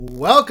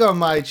Welcome,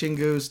 my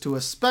Chingus, to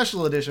a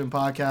special edition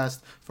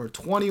podcast for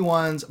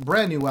 21's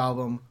brand new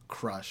album,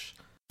 Crush.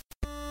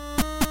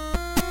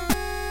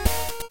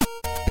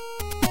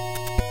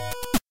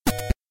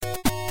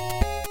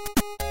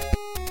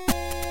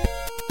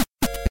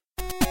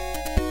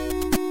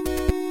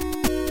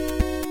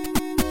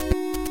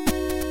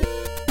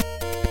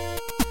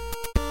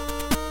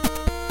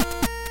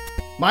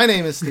 My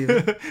name is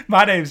Steven.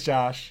 My name's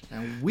Josh.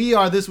 And we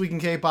are This Week in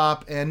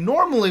K-Pop. And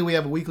normally we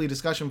have a weekly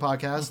discussion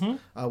podcast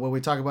where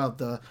we talk about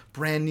the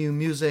brand new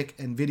music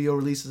and video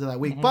releases of that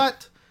week.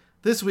 But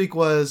this week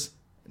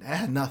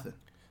had nothing.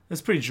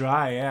 It's pretty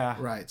dry, yeah.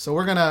 Right. So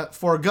we're going to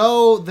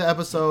forego the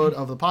episode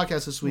of the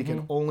podcast this week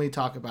and only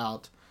talk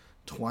about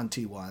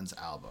 21's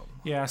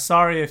album. Yeah,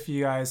 sorry if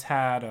you guys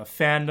had a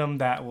fandom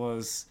that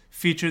was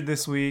featured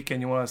this week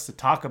and you want us to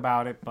talk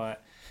about it,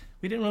 but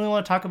we didn't really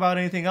want to talk about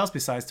anything else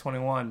besides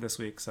 21 this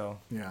week, so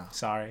yeah,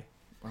 sorry.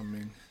 I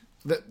mean,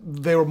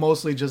 they were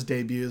mostly just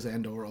debuts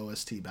and or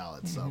OST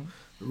ballads, so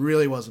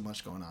really wasn't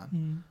much going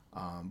on.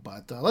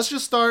 But let's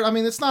just start. I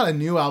mean, it's not a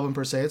new album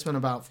per se. It's been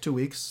about 2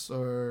 weeks,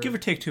 or give or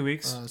take 2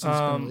 weeks since it's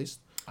been released.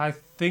 I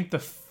think the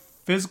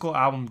physical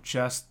album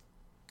just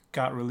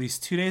got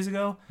released 2 days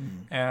ago,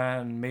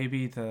 and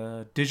maybe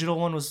the digital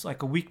one was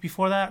like a week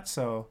before that,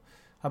 so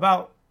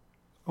about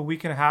a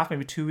week and a half,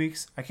 maybe 2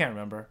 weeks. I can't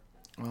remember.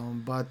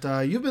 But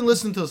you've been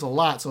listening to this a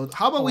lot, so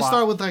how about we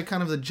start with like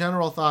kind of the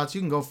general thoughts?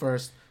 You can go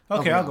first.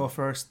 Okay, I'll go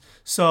first.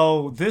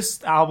 So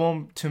this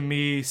album to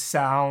me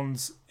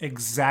sounds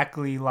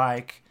exactly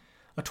like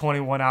a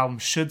 21 album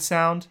should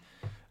sound.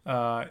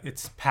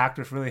 It's packed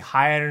with really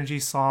high energy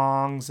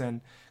songs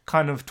and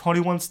kind of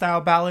 21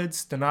 style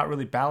ballads. They're not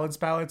really ballads,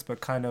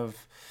 but kind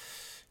of,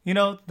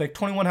 like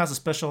 21 has a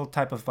special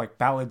type of like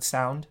ballad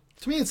sound.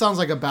 To me, it sounds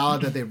like a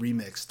ballad that they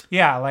remixed.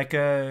 Yeah, like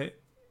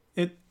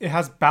it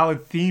has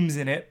ballad themes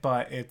in it,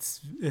 but it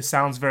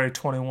sounds very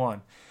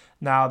 21.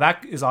 Now,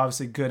 that is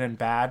obviously good and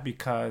bad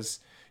because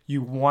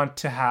you want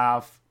to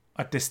have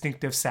a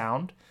distinctive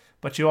sound,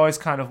 but you always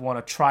kind of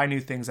want to try new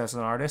things as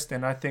an artist,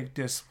 and I think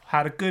this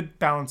had a good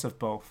balance of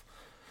both.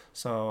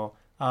 So,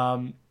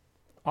 on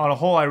a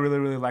whole, I really,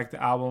 really liked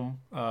the album.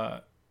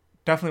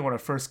 Definitely when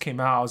it first came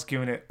out, I was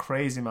giving it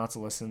crazy amounts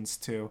of listens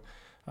too,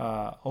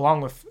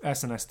 along with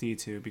SNSD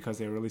too, because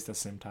they released at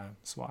the same time.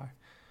 That's why.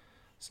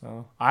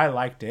 So I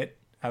liked it.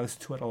 I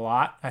listened to it a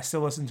lot. I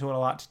still listen to it a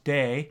lot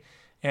today.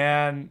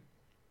 And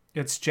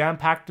it's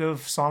jam-packed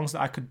of songs that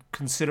I could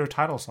consider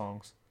title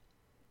songs.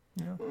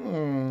 Yeah.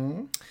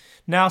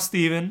 Now,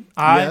 Steven,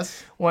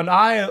 yes? when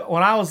I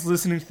was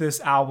listening to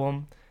this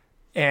album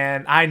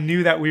and I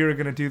knew that we were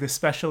going to do this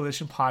special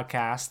edition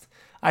podcast,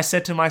 I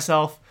said to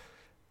myself,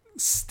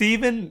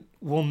 Steven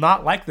will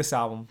not like this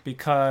album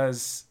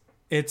because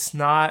it's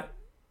not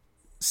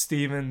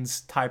Steven's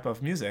type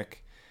of music.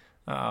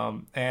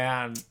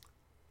 And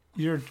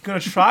you're going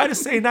to try to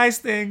say nice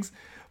things,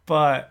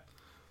 but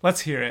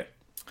let's hear it.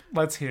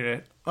 It's,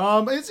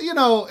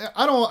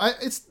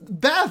 it's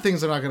bad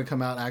things are not going to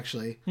come out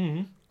actually.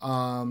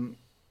 I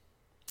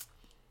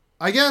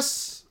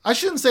guess I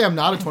shouldn't say I'm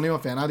not a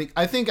 21 fan.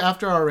 I think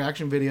after our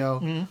reaction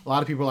video, a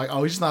lot of people are like,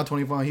 oh, he's just not a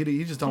 21.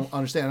 He just don't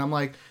understand. And I'm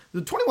like,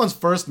 the 21's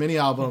first mini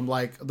album,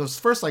 like those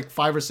first like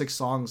 5 or 6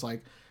 songs,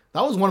 like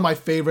that was one of my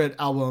favorite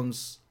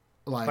albums,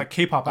 like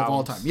K-pop of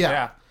albums. all time.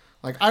 Yeah.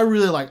 Like, I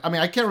really like... I mean,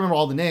 I can't remember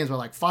all the names, but,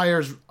 like,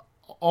 Fire's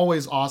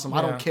always awesome. Yeah.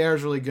 I Don't Care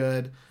is really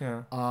good.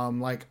 Yeah.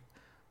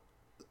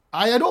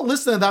 I don't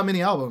listen to that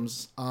many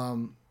albums.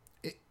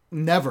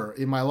 Never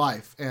in my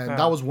life. And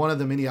that was one of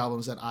the mini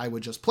albums that I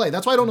would just play.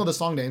 That's why I don't know the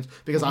song names,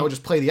 because I would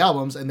just play the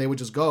albums, and they would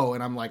just go,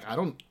 and I'm like, I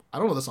don't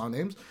know the song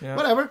names. Yeah.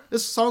 Whatever.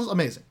 This sounds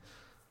amazing.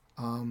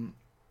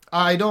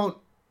 I don't...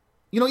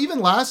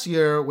 even last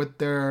year with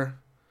their...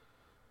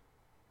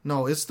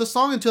 No, it's the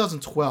song in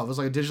 2012. It was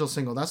like a digital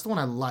single. That's the one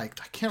I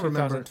liked. I can't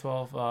remember.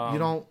 2012. You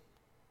don't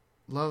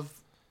love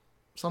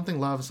something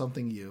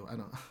you. I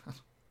don't.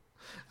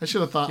 I should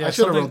have thought. Yeah, I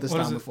should have wrote this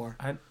down before.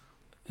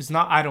 It's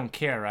not I Don't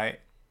Care, right?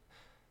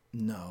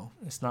 No,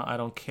 it's not I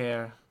Don't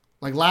Care.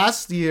 Like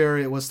last year,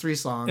 it was 3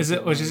 songs. Is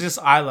it? Which is just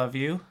I Love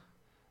You.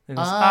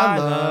 I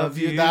love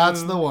you.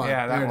 That's the one.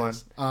 Yeah, that one.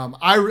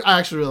 I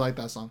actually really like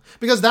that song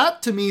because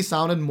that to me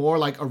sounded more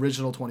like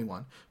original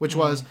 21, which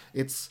was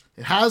it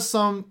has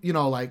some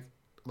like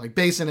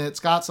bass in it.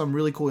 It's got some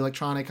really cool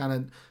electronic kind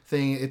of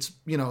thing. It's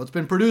it's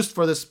been produced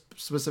for this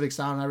specific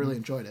sound, and I really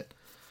enjoyed it.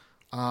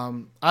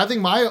 I think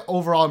my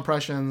overall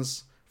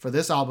impressions for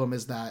this album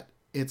is that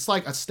it's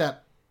like a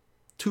step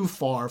too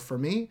far for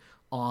me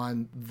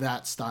on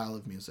that style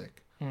of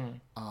music.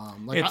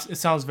 It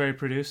sounds very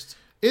produced.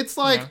 It's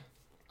like. Yeah.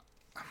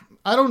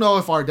 I don't know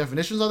if our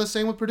definitions are the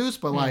same with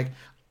produced, but like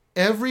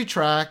every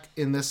track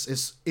in this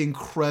is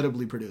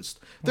incredibly produced.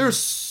 There's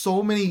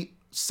so many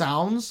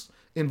sounds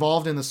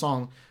involved in the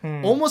song.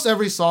 Almost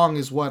every song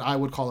is what I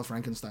would call a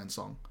Frankenstein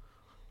song.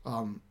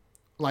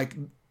 Like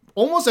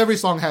almost every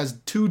song has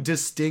 2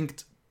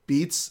 distinct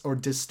beats or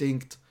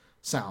distinct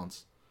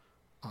sounds.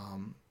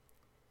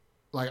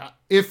 like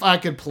if I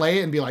could play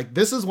it and be like,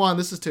 this is one,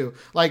 this is two.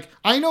 Like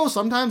I know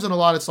sometimes in a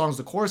lot of songs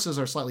the choruses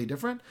are slightly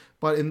different,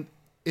 but in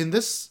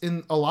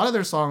a lot of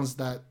their songs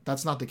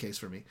that's not the case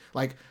for me.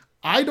 Like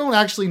I don't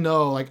actually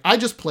know. Like I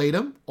just played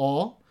them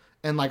all,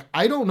 and like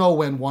I don't know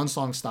when one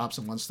song stops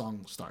and one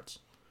song starts.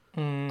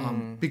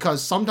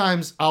 Because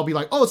sometimes I'll be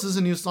like, oh, this is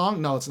a new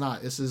song. No, it's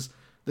not. This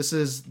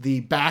is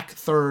the back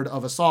third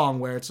of a song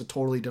where it's a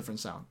totally different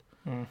sound.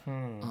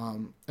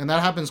 And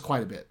that happens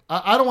quite a bit.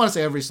 I don't want to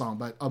say every song,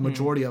 but a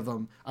majority of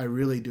them, I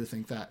really do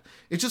think that.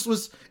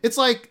 It's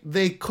like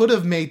they could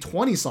have made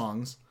 20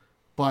 songs,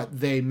 but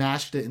they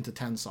mashed it into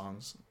 10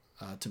 songs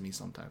to me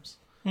sometimes.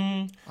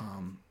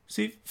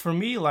 See, for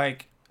me,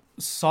 like,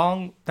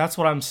 that's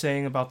what I'm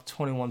saying about the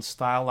 21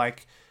 style.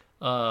 Like,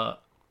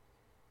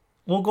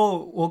 we'll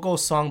go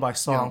song by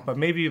song, but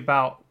maybe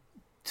about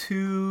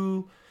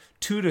two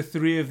to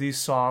three of these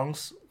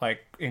songs,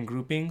 like in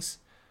groupings.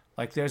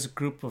 Like there's a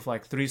group of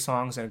like 3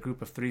 songs and a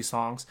group of 3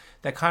 songs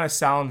that kind of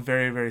sound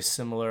very, very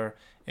similar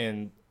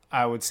in,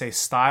 I would say,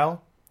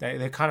 style.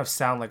 They kind of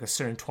sound like a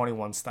certain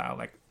 21 style,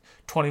 like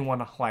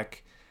 21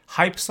 like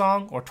hype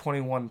song or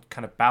 21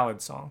 kind of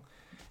ballad song.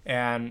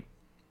 And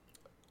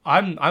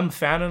I'm a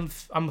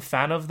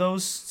fan of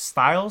those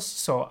styles,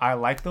 so I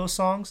like those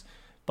songs.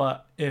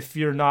 But if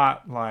you're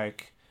not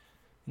like,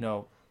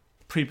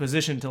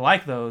 prepositioned to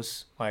like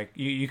those, like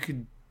you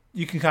can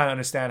kind of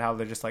understand how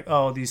they're just like,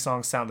 oh, these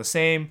songs sound the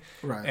same,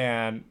 right?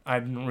 And I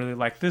didn't really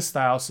like this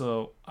style,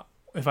 so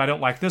if I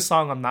don't like this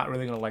song, I'm not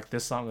really gonna like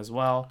this song as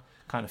well.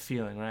 Kind of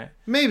feeling, right?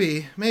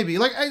 Maybe.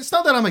 Like it's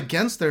not that I'm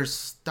against their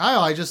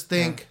style. I just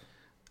think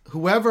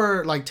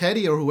whoever, like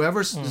Teddy or whoever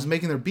is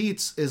making their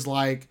beats, is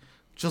like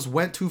just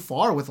went too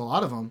far with a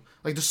lot of them.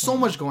 Like there's so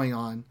much going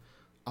on.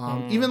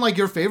 Even like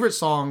your favorite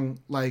song,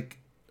 like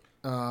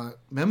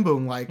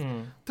Membung, like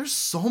there's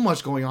so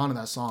much going on in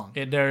that song.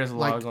 There is a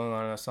lot going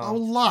on in that song. A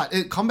lot.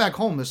 Come Back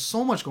Home, there's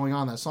so much going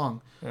on in that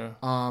song.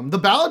 The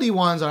ballady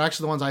ones are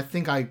actually the ones I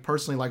think I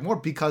personally like more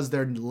because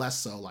they're less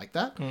so like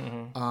that.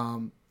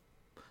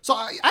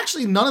 So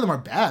actually none of them are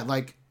bad.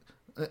 Like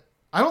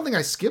I don't think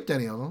I skipped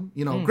any of them.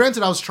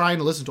 Granted I was trying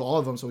to listen to all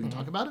of them so we can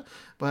talk about it,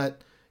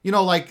 but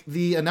like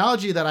the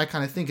analogy that I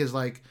kind of think is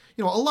like,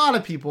 a lot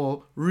of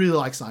people really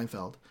like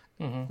Seinfeld.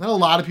 Then a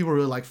lot of people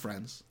really like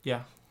Friends.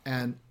 Yeah.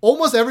 And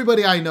almost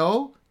everybody I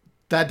know,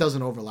 that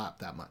doesn't overlap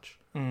that much.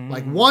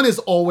 Like one is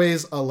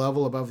always a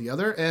level above the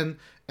other. And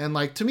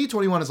like to me,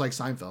 21 is like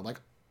Seinfeld. Like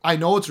I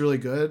know it's really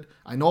good.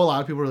 I know a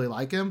lot of people really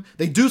like him.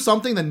 They do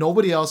something that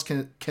nobody else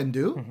can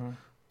do.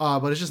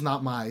 But it's just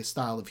not my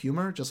style of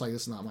humor. Just like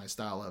it's not my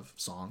style of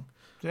song.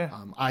 Yeah.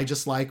 I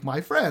just like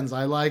my Friends.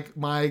 I like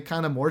my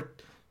kind of more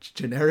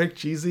generic,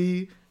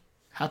 cheesy,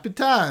 happy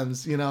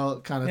times, kind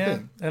of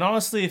thing. And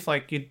honestly,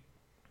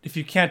 if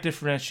you can't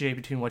differentiate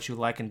between what you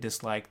like and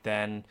dislike,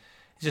 then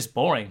it's just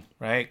boring,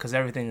 right? Because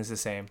everything is the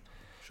same.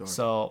 Sure.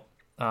 So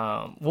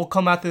we'll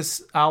come at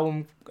this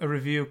album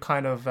review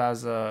kind of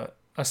as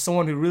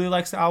someone who really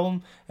likes the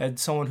album and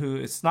someone who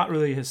it's not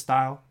really his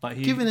style, but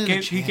he gave it a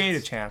chance. Giving it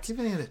a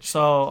chance.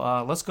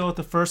 So let's go with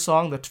the first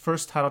song, the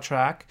first title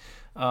track.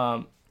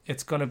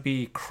 It's going to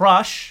be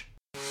Crush.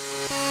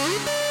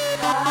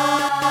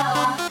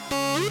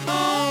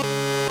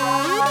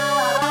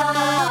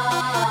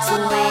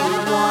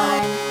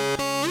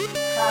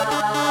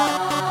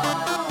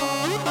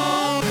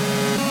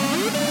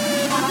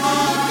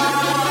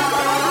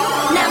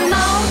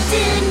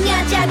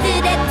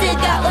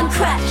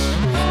 Crush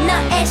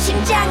너의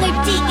심장을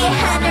뛰게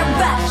하는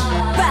rush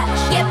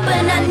rush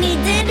예쁜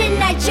언니들은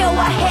날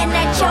좋아해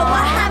날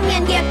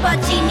좋아하면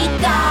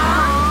예뻐지니까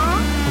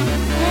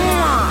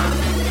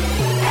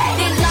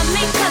They love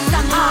me cause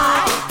I'm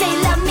hot They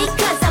love me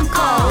cause I'm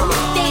cold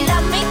They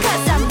love me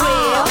cause I'm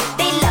real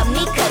They love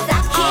me cause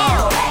I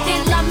kill They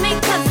love me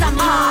cause I'm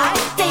hot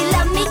They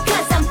love me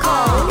cause I'm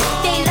cold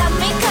They love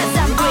me cause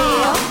I'm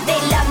real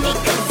They love me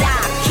cause I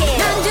kill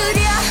난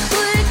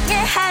두려울 게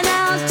하나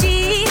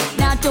없지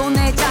나도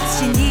내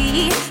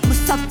자신이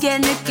무섭게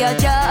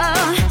느껴져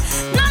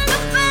넌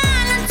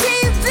많은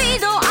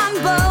TV도 안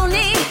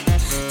보니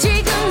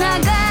지금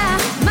나가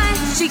말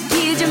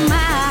시키지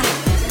마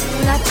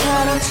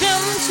나처럼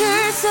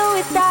춤출 수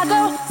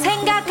있다고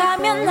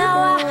생각하면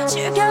나와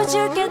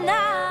죽여줄게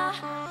나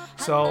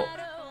So,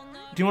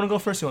 do you want to go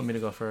first or you want me to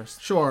go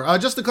first? Sure.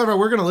 Just to cover,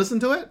 we're going to listen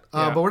to it,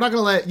 but we're not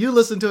going to let you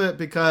listen to it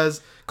because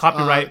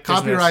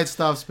copyright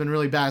stuff's been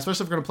really bad,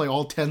 especially if we're going to play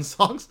all 10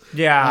 songs.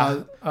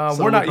 Yeah.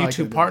 So we're not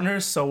YouTube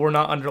partners, so we're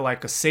not under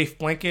like a safe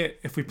blanket.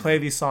 If we play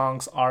these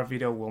songs, our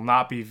video will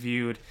not be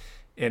viewed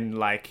in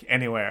like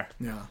anywhere.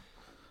 Yeah.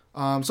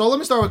 So let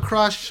me start with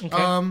Crush. Okay,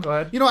 go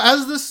ahead.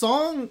 As this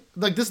song,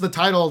 like this is the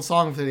title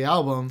song for the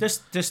album.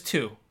 There's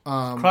 2.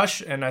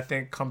 Crush and I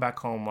think Come Back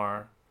Home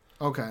are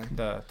okay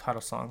the title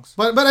songs.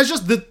 But it's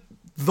just the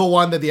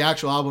one that the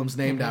actual album's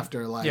named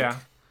after. Like, yeah.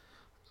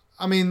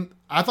 I mean,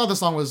 I thought the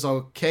song was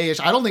okay-ish.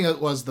 I don't think it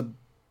was the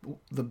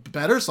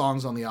better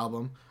songs on the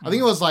album. I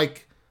think it was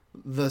like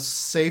the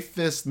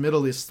safest,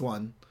 middleist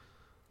one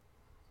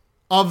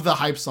of the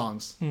hype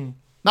songs,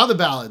 not the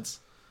ballads.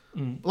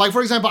 Like,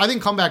 for example, I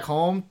think Come Back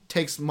Home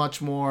takes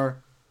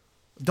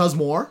does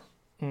more.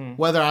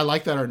 Whether I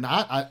like that or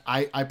not,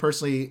 I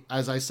personally,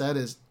 as I said,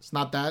 it's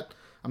not that.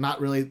 I'm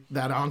not really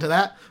that onto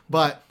that.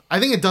 But I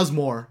think it does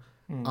more.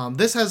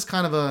 This has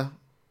kind of a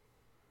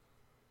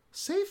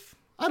safe?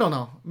 I don't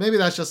know. Maybe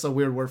that's just a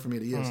weird word for me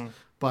to use.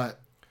 But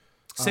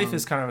Safe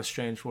is kind of a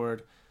strange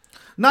word.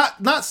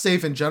 not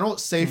safe in general,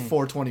 safe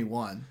for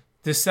 21.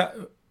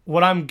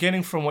 What I'm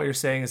getting from what you're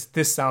saying is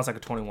this sounds like a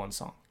 21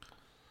 song.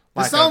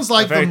 This sounds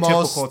like a very the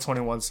most typical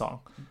 21 song.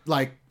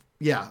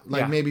 Yeah.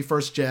 Maybe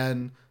first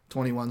gen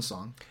 21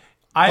 song,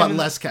 but I'm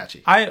less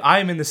catchy.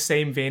 I'm in the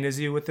same vein as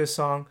you with this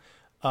song.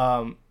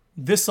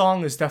 This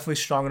song is definitely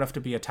strong enough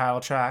to be a title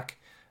track.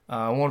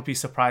 I won't be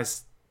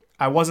surprised.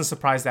 I wasn't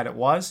surprised that it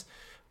was,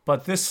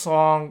 but this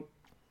song,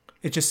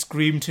 it just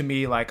screamed to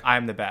me like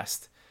I'm the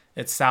best.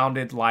 It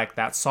sounded like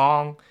that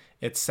song.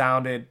 It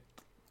sounded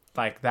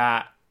like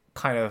that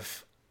kind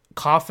of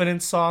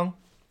confidence song.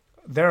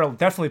 There are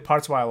definitely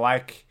parts where I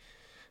like.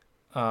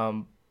 There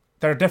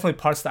are definitely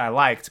parts that I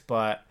liked,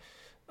 but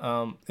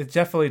it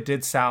definitely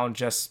did sound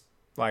just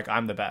like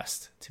I'm the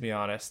best, to be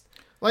honest.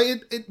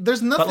 Like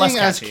there's nothing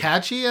as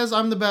catchy as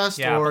I'm the best,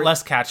 but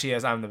less catchy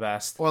as I'm the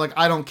best, or like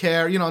I don't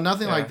care,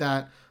 nothing like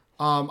that.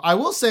 I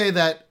will say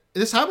that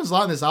this happens a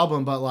lot in this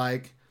album, but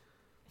like,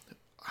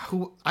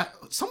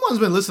 someone's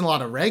been listening to a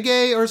lot of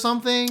reggae or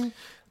something,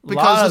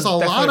 because there's a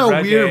lot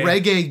of weird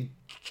reggae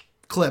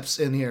clips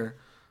in here.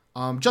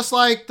 Just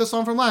like the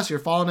song from last year,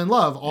 "Fallen in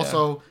Love,"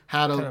 also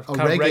had a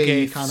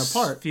reggae kind of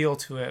part, feel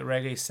to it,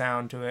 reggae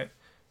sound to it.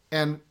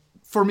 And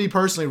for me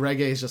personally,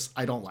 reggae is just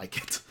I don't like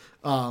it.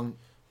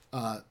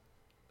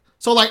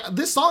 So like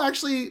this song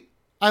actually,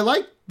 I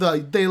like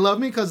 "They Love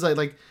Me" because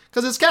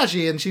it's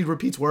catchy and she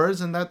repeats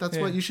words, and that's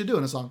what you should do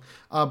in a song.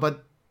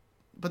 But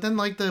then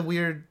like the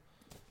weird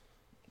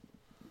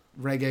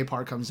reggae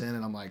part comes in,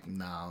 and I'm like,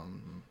 no.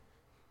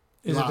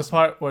 Is it the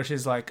part where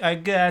she's like, "I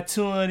got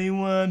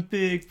 21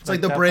 big"? It's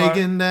like the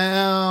breaking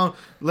down.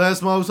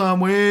 Let's smoke some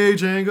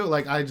weed and go.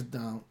 Like I just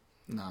don't,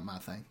 not my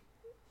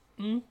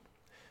thing.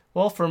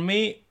 Well, for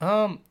me,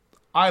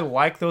 I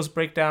like those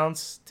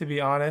breakdowns, to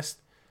be honest.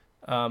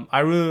 I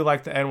really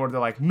like the end where they're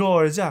like,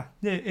 "Norza,"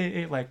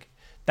 like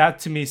that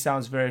to me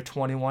sounds very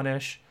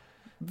 21-ish.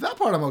 That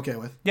part I'm okay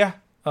with. Yeah.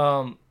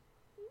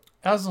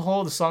 As a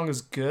whole, the song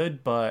is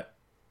good, but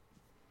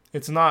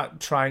it's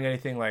not trying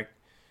anything like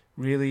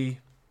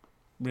really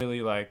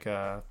like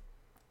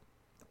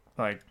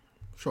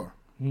sure.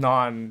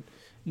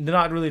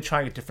 Not really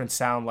trying a different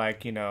sound,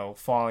 like,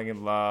 "Falling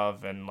in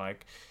Love" and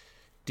like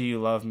 "Do You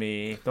Love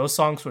Me." Those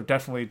songs were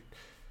definitely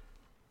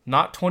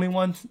not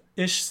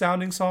 21-ish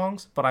sounding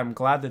songs, but I'm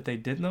glad that they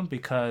did them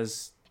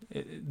because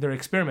they're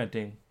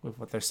experimenting with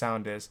what their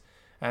sound is.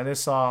 And this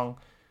song,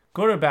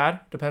 good or bad,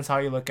 depends how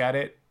you look at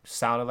it,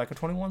 sounded like a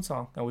 21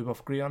 song, and we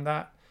both agree on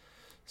that.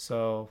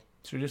 So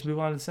should we just move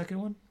on to the second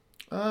one?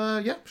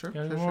 Yeah, sure.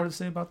 Anything more to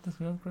say about this?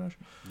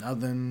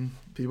 Nothing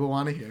people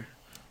want to hear.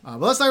 But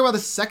let's talk about the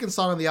second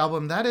song on the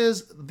album. That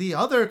is the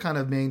other kind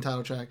of main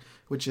title track,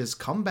 which is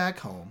 "Come Back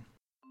Home."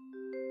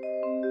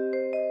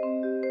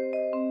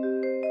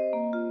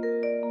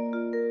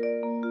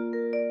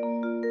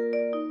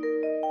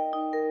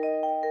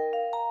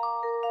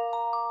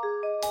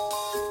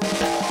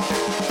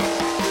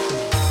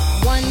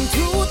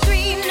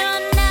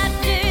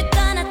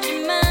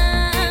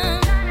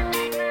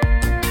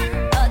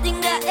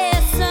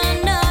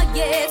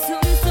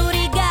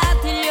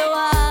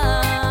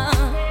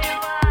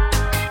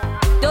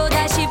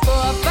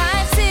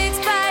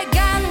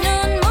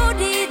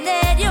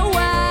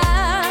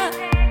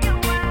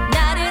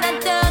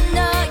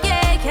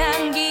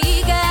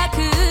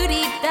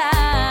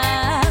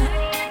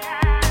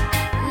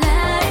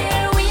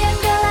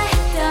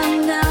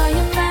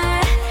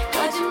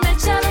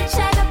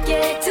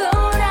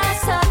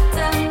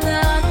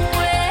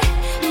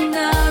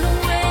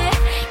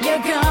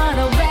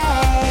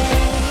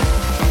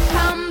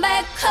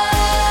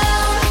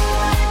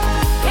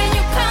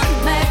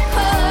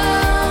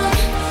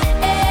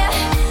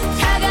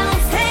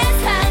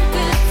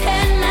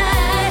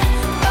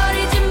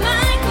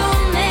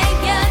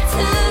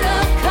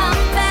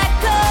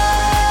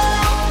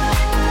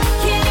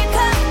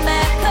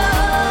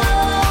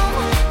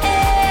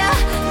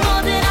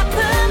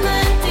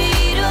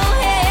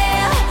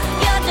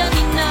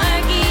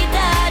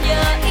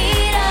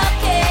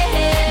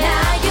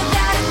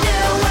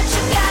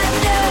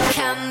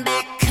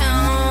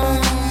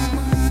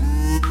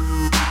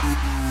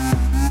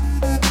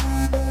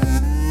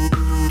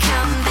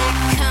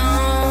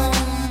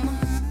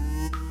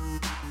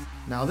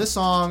 This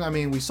song, I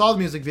mean, we saw the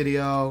music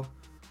video,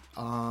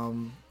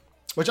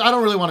 which I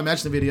don't really want to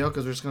mention the video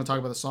because we're just going to talk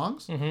about the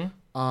songs.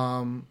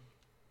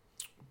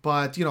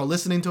 But,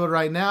 listening to it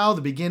right now,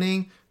 the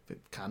beginning,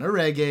 kind of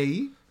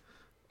reggae.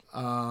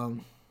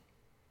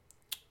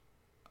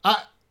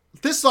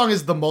 This song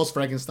is the most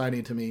Frankenstein-y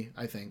to me,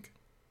 I think,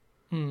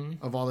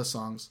 of all the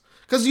songs.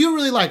 Because you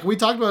really we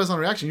talked about this on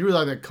Reaction, you really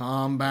like that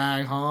 "Come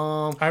Back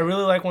Home." I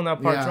really like when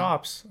that part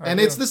drops.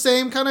 It's the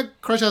same kind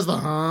of Crush as the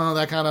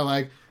that kind of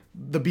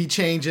the beat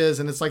changes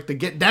and it's like the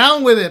get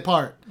down with it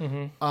part.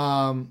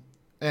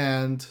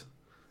 And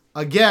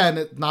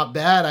again, not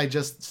bad.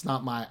 It's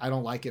not I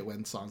don't like it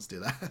when songs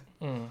do that.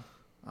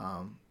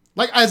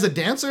 Like as a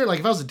dancer, like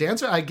if I was a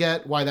dancer, I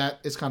get why that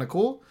is kind of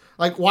cool.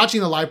 Like watching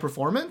the live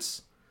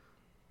performance,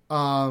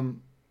 like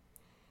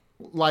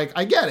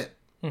I get it.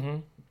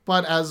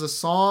 But as a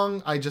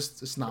song,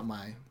 it's not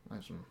my.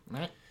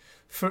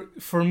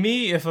 For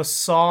me, if a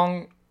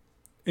song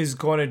is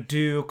going to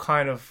do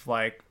kind of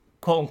like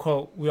quote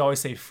unquote, we always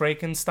say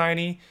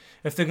Frankenstein-y,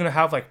 if they're going to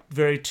have like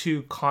very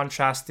two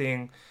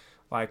contrasting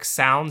like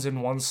sounds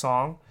in one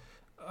song,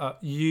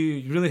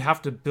 you really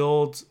have to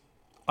build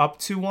up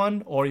to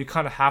one, or you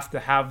kind of have to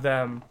have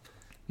them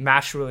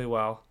match really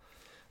well.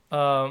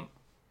 Now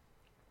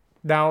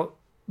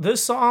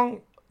this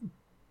song,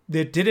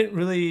 they didn't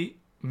really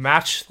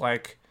match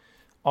like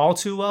all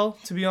too well,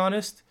 to be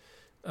honest,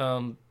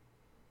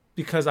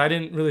 because I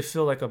didn't really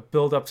feel like a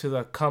build up to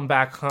the come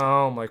back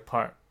home like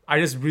part. I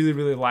just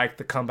really like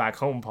the come back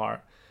home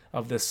part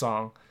of this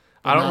song.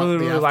 I don't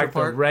really like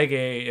part? The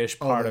reggae-ish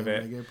part of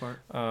it. Reggae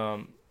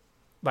part.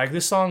 Like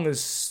this song is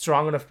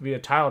strong enough to be a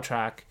title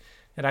track,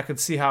 and I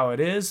could see how it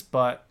is,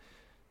 but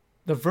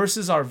the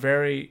verses are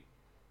very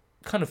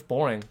kind of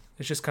boring.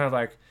 It's just kind of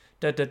like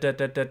da da da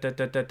da da da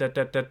da da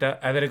da da da,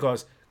 and then it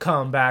goes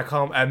come back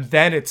home, and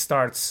then it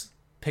starts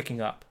picking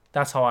up.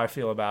 That's how I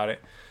feel about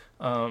it.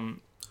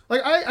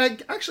 Like I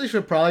actually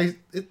should probably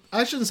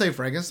I shouldn't say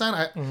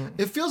Frankenstein.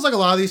 It feels like a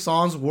lot of these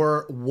songs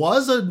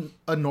was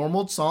a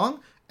normal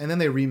song, and then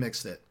they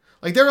remixed it.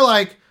 Like they were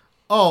like,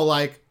 oh,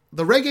 like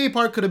the reggae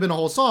part could have been a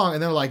whole song,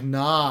 and they're like,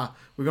 nah,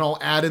 we're gonna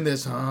add in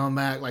this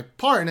like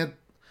part, and it.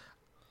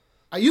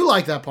 You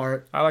like that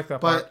part. I like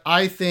that part. But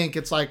I think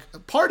it's like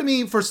part of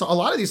me for a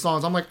lot of these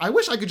songs. I'm like, I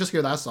wish I could just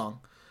hear that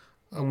song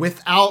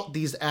without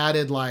these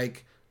added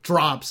like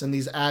drops and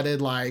these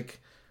added like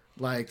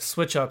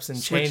switch ups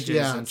and changes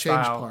and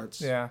change style.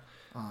 Parts. Yeah.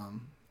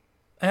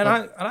 And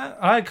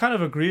I kind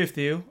of agree with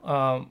you.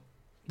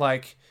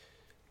 Like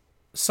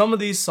some of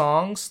these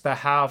songs that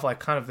have like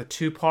kind of the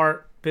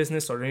 2-part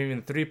business or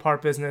even the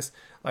 3-part business,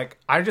 like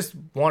I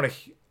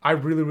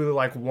really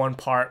like one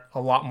part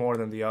a lot more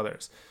than the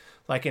others.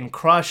 Like in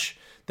Crush,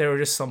 there were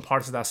just some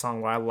parts of that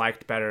song where I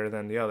liked better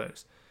than the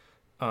others.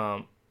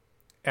 And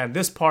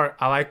this part,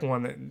 I like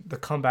when the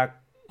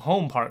comeback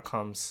home part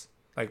comes.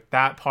 Like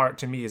that part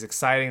to me is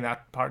exciting.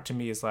 That part to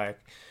me is like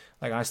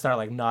I start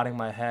like nodding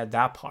my head,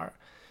 that part.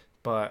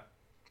 But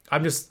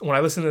when I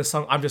listen to this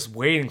song, I'm just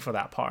waiting for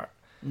that part.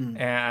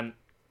 And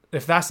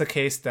if that's the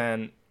case,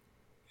 then,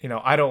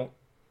 I don't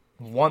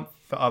want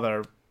the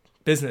other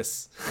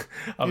business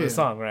of the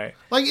song, right?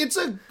 Like it's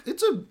a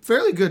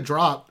fairly good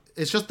drop.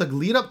 It's just the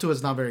lead up to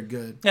it's not very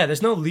good. Yeah,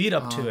 there's no lead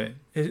up to it.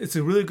 It's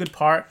a really good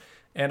part,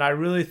 and I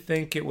really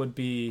think it would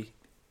be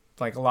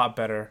like a lot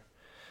better.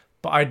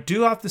 But I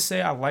do have to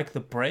say I like the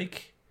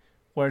break,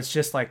 where it's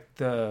just like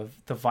the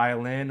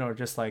violin or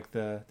just like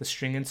the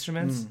string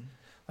instruments.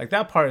 Like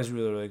that part is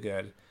really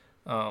good.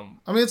 I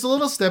mean, it's a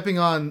little stepping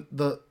on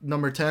the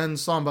number 10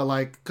 song, but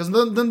like, because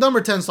the number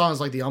 10 song is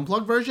like the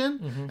unplugged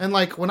version, and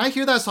like when I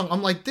hear that song,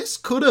 I'm like, this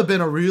could have been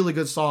a really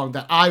good song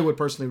that I would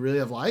personally really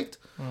have liked,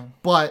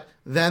 but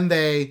then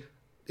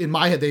in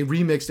my head, they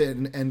remixed it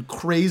and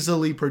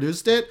crazily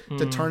produced it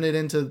to turn it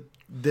into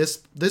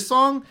this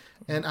song,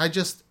 and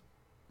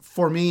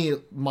for me,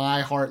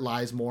 my heart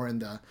lies more in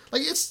the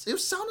like it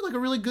sounded like a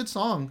really good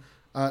song,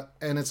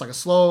 and it's like a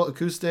slow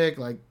acoustic,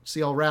 like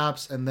CL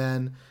raps, and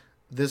then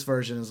this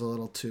version is a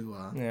little too.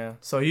 Yeah.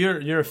 So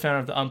you're a fan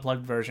of the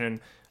unplugged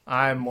version.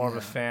 I'm more of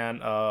a fan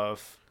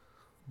of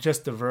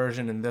just the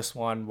version in this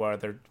one where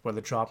they're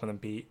dropping the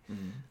beat,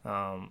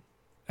 and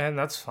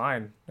that's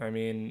fine. I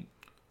mean,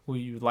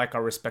 we like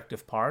our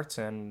respective parts,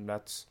 and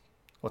that's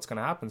what's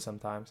gonna happen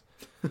sometimes.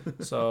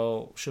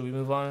 So should we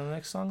move on to the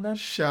next song then?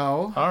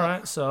 Shall. All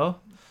right. So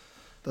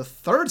the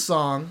third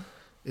song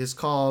is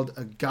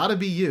called "Gotta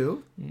Be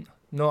You."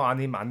 No,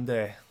 아니면 안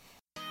돼.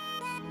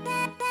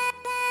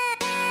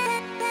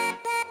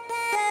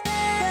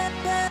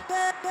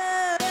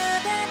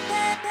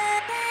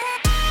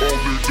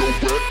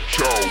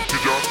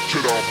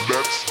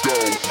 Let's go.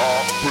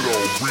 앞으로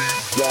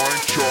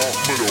rewind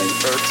처음으로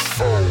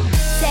XO.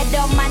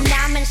 새로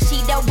만나면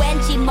싫어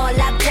왠지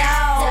몰라도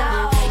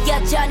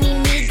여전히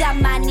네가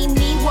많이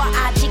미워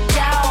아직도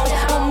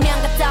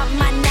운명 같던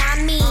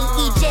만남이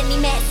이제 네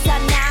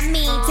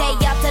매서남이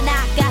되어서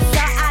나가서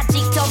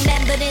아직도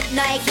맴도는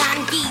너의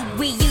향기.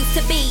 We used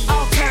to be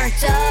all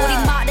turned up 우리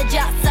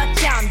멀어졌어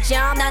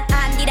점점 난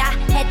아니라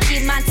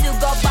했지만 두고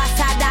봐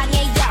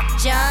사랑의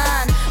역전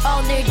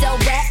오늘도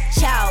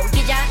외쳐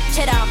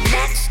예전처럼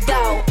Let's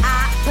go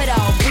앞으로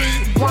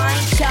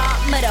rewind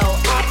처음으로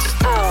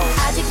XO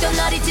아직도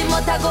널 잊지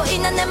못하고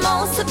있는 내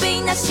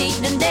모습이 나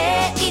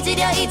싫은데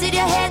잊으려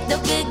해도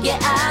그게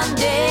안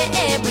돼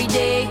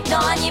Everyday 너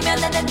아니면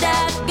난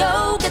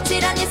된다고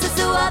끝이란 있을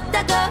수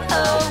없다고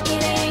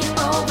It ain't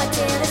over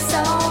till it's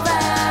over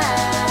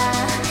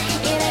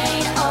It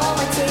ain't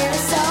over till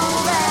it's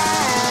over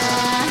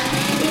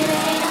It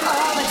ain't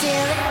over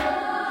till it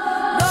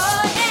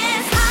Boy,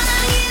 it's hot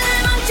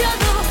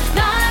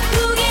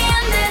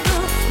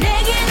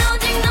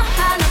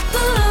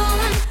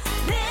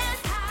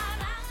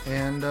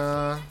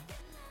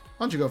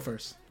Why don't you go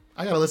first?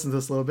 I gotta listen to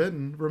this a little bit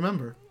and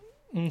remember.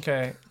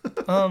 Okay.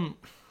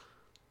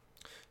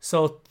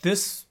 So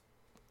this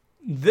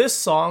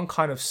song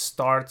kind of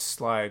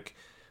starts like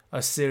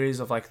a series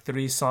of like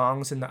 3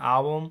 songs in the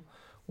album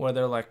where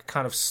they're like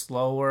kind of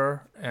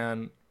slower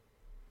and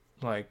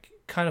like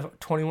kind of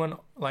 21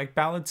 like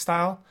ballad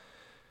style.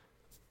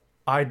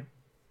 I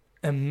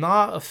am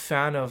not a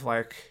fan of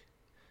like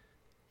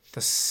the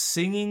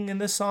singing in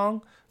this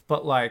song,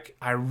 but like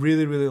I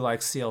really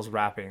like CL's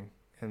rapping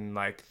in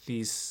like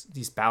these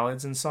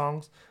ballads and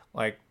songs.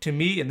 Like to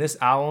me in this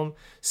album,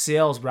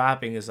 CL's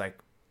rapping is like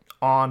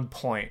on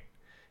point.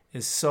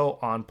 Is so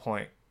on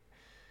point.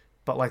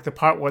 But like the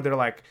part where they're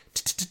like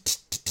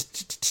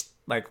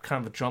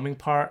kind of a drumming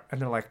part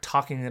and they're like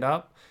talking it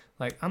up,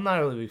 like I'm not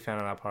really a big fan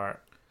of that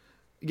part.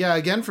 Yeah,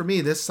 again for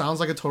me, that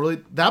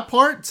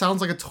part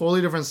sounds like a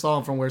totally different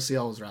song from where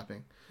CL was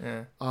rapping.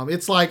 Yeah.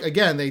 It's like,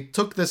 again, they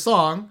took this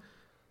song,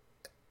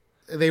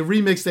 they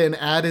remixed it and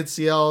added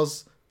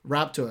CL's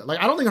rap to it.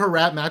 Like I don't think her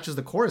rap matches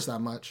the chorus that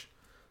much.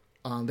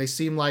 They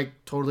seem like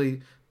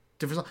totally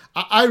different.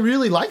 I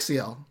really like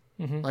CL.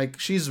 Mm-hmm. Like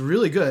she's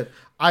really good.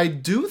 I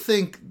do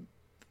think,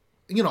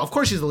 of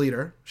course she's the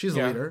leader. She's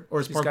the leader,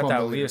 or is She's Park got Bom that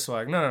the leader leader?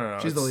 swag. No.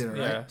 She's the leader, right?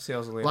 Yeah,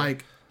 CL's the leader.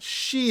 Like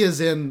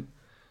she's in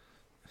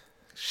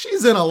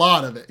a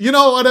lot of it. You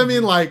know what I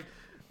mean? Like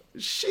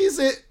she's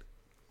it.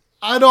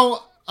 I'm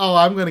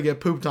gonna get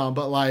pooped on,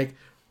 but like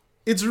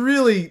it's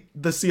really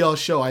the CL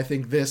show. I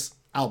think this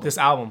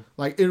album,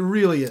 like it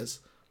really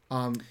is.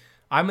 I'm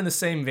in the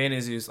same vein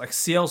as you. Like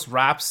CL's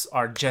raps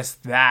are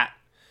just that.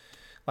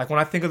 Like when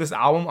I think of this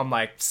album, I'm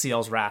like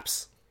CL's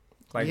raps.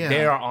 Like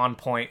they are on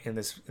point in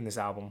this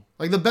album.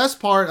 Like the best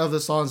part of the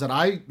songs that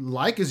I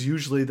like is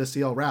usually the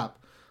CL rap.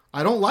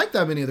 I don't like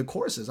that many of the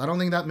choruses. I don't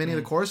think that many of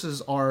the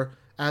choruses are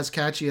as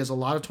catchy as a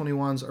lot of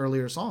 21's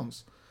earlier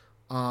songs.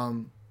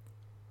 And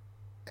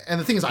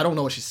the thing is, I don't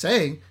know what she's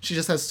saying. She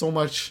just has so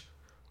much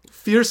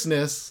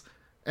fierceness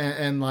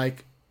and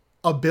like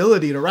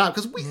ability to rap.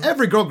 Because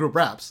every girl group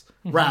raps,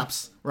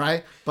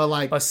 right?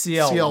 But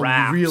CL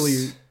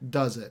really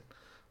does it.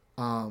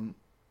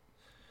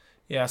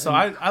 Yeah, so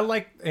I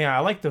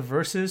like the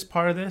verses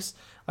part of this.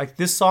 Like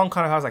this song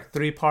kind of has like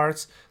 3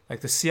 parts,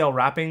 like the CL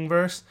rapping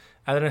verse,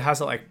 and then it has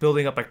it like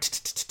building up like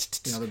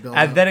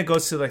and then it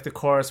goes to like the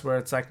chorus where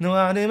it's like no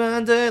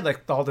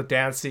like all the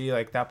dancey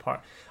like that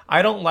part.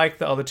 I don't like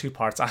the other 2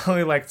 parts. I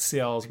only like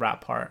CL's rap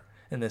part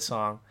in this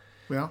song.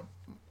 Yeah,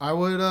 I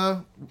would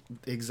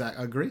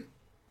agree.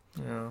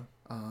 Yeah,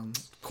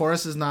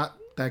 chorus is not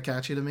that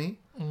catchy to me.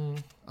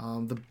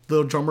 The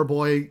little drummer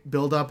boy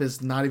build up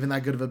is not even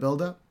that good of a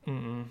build up.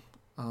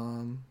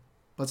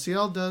 But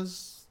CL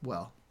does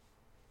well.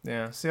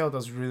 Yeah, CL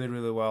does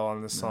really well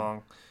on this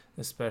song,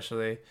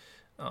 especially.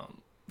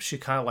 She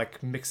kind of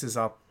like mixes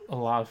up a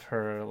lot of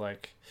her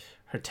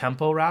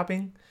tempo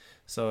rapping,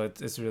 so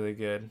it's really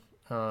good.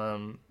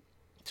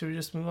 Should we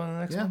just move on to the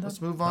next one? Yeah,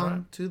 let's move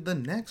on to the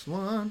next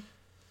one.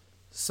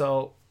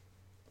 So,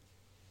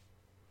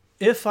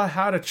 if I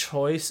had a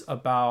choice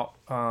about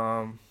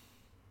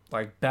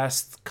like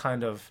best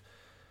kind of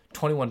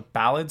 21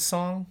 ballad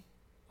song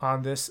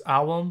on this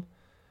album,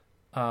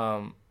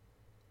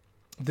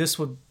 this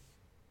would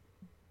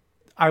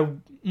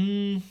I'm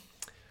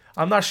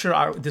not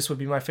sure this would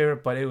be my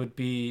favorite, but I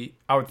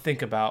would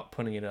think about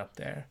putting it up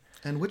there.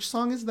 And which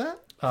song is that?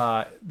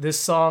 This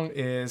song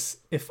is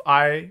If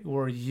I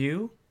Were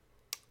You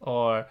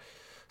or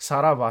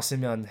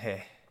살아봤으면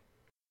해.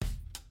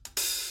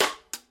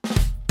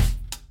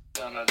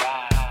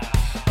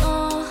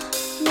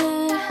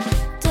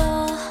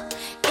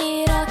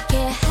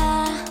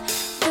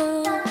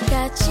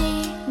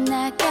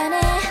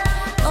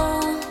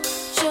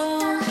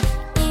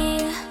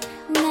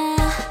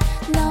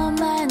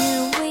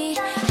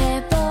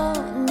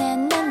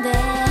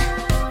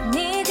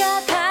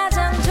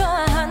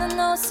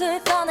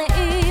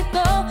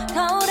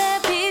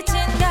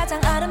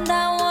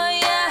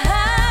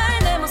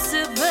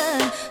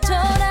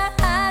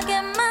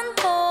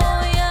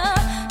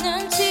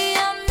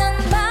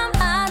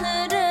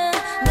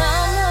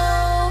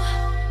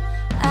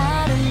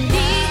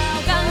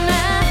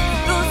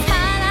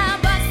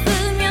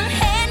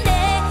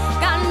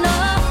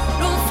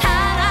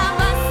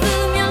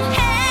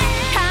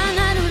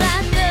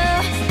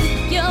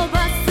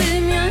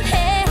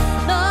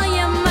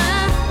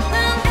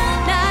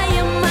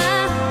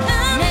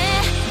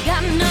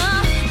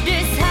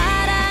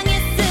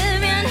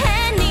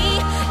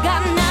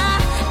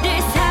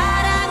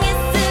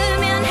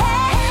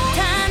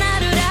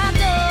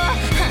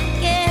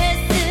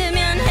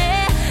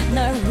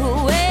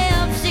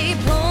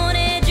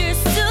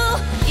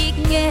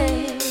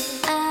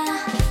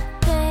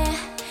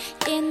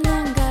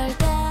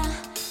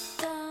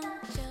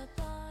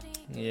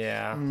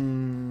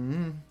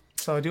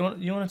 So do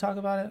you want to talk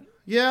about it?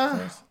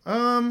 Yeah.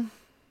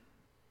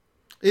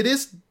 It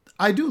is.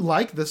 I do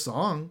like this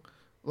song.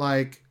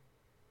 Like,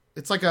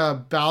 it's like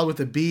a ballad with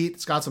a beat.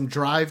 It's got some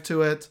drive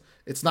to it.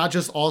 It's not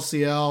just all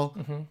CL.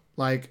 Mm-hmm.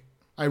 Like,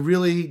 I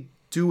really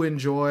do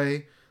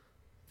enjoy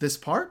this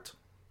part.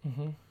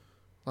 Mm-hmm.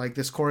 like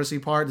this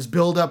chorusy part, this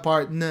build up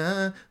part,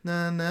 nah,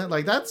 nah, nah.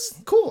 Like that's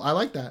cool. I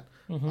like that.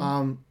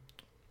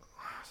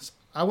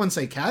 I wouldn't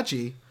say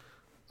catchy.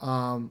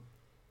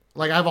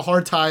 Like I have a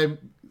hard time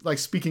like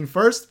speaking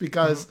first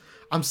because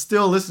I'm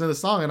still listening to the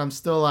song and I'm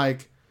still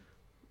like,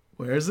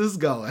 where's this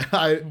going?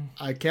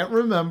 I can't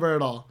remember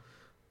at all.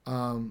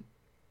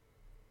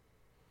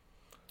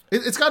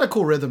 It's got a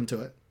cool rhythm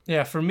to it.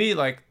 Yeah, for me,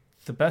 like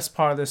the best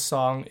part of this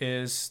song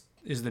is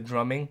the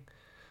drumming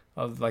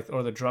of like,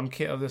 or the drum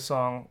kit of the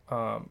song.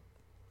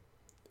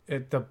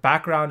 The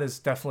background is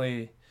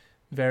definitely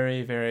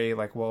very, very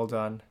like well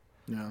done.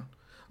 Yeah,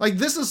 like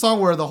this is a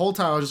song where the whole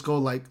time I'll just go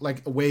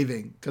like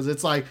waving because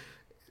it's like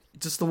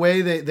just the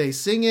way they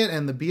sing it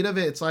and the beat of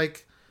it. It's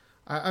like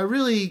I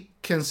really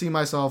can see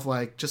myself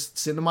like just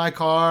sitting in my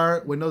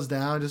car, windows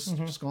down,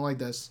 just going like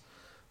this.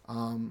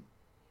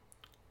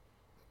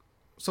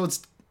 So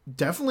it's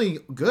definitely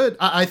good.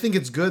 I think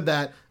it's good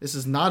that this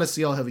is not a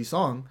CL heavy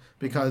song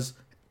because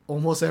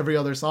almost every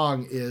other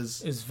song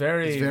is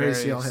very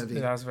CL heavy.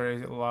 It has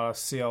a lot of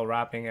CL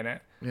rapping in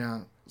it.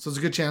 Yeah, so it's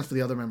a good chance for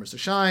the other members to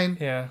shine.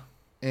 Yeah,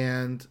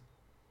 and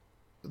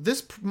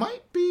this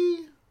might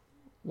be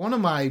one of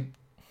my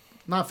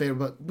not favorite,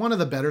 but one of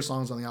the better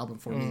songs on the album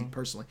for me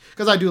personally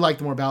because I do like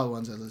the more ballad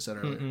ones, as I said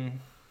earlier.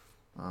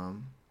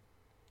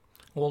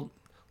 Well,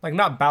 like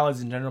not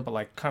ballads in general, but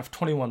like kind of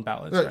 21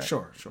 ballads. Right?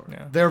 Sure.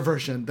 Yeah. Their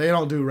version, they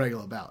don't do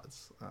regular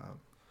ballads.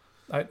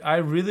 I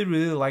really,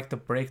 really like the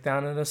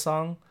breakdown in the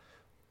song,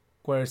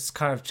 where it's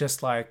kind of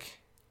just like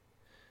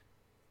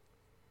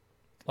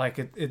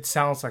it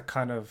sounds like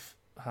kind of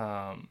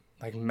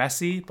like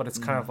messy, but it's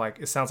kind of like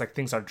it sounds like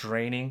things are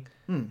draining.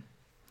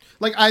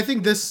 Like I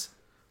think this,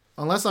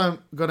 unless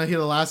I'm gonna hear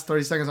the last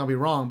 30 seconds, I'll be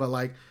wrong. But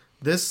like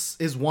this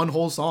is one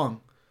whole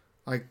song.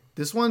 Like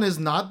this one is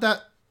not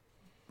that.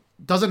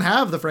 Doesn't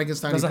have the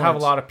Frankenstein. Doesn't have a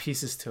lot of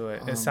pieces to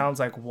it. It sounds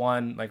like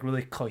one like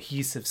really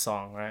cohesive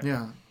song, right?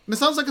 Yeah, and it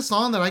sounds like a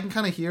song that I can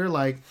kind of hear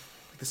like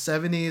the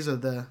 70s or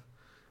the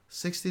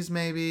 60s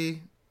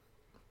maybe,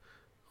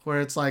 where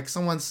it's like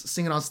someone's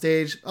singing on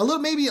stage,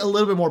 maybe a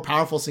little bit more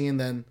powerful singing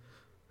than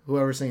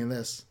whoever's singing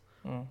this.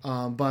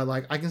 But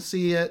like I can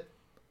see it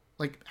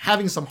like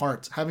having some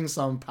heart, having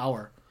some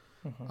power.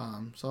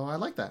 So I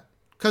like that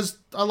because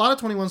a lot of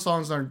 21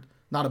 songs are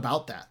not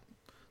about that.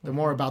 They're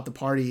more about the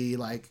party,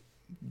 like.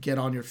 Get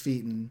on your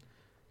feet and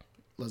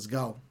let's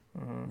go,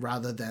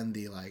 rather than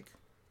the like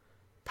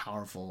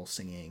powerful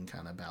singing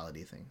kind of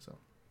ballady thing. So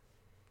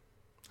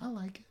I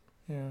like it.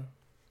 Yeah,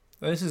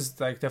 this is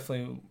like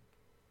definitely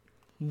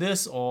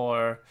this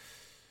or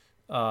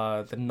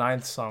the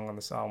 9th song on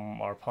this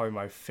album are probably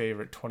my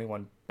favorite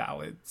 21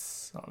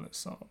 ballads on this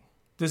song.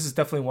 This is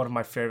definitely one of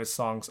my favorite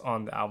songs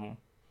on the album.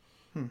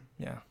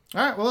 Yeah.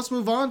 All right, well, let's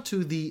move on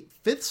to the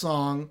 5th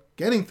song,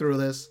 Getting Through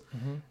This,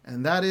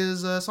 and that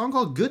is a song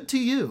called Good to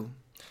You.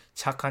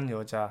 착한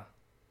여자.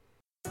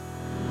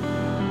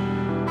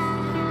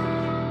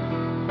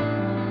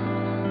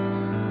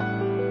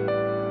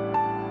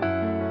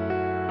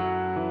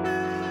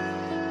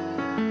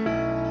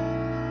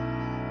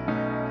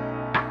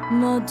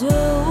 모두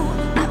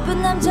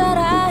나쁜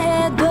남자라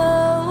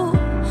해도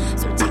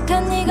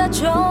솔직한 네가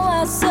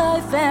좋았어.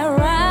 If I'm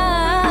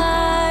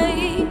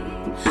right,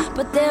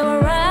 but they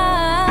were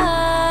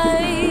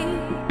right.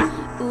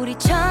 우리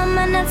처음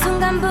만난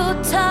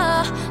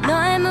순간부터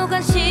너의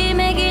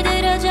무관심에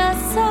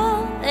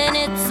길들여졌어. And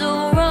it's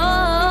so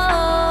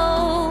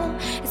wrong.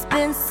 It's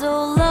been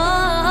so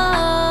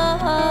long.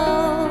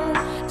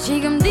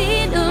 지금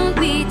네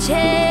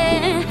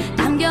눈빛에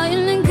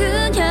담겨있는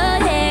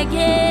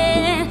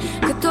그녀에게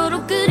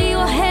그토록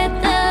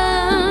그리워했던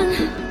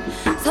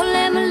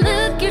설렘을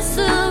느낄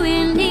수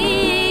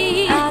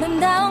있니.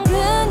 아름다운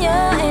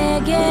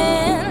그녀에겐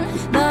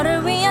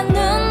너를 위한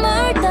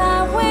눈물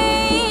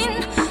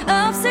따윈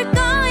없을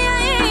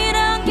거야.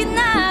 이런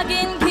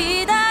기나긴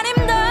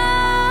기다림도.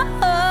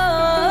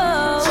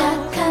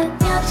 착한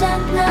여자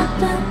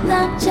나쁜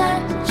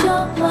남자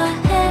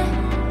좋아해.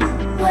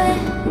 왜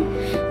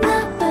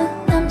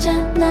나쁜 남자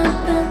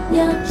나쁜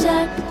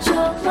여자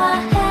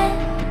좋아해.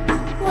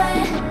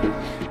 왜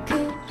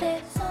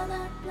그래서 난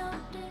너를.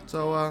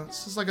 So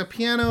this is like a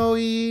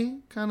piano-y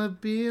kind of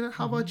beat.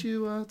 How about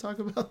you talk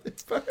about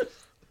this first?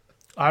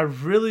 I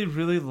really,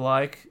 really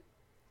like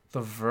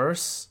the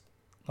verse.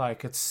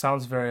 Like it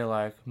sounds very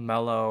like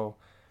mellow,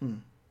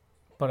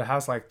 but it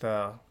has like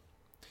the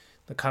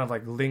kind of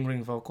like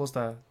lingering vocals,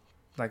 like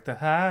like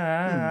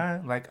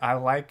I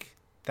like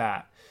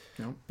that.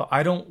 Yep. But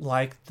I don't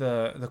like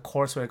the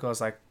chorus where it goes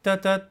like da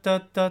da da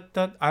da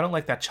da. I don't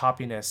like that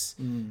choppiness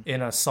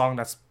in a song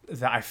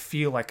that I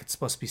feel like it's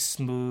supposed to be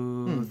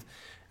smooth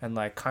and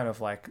like kind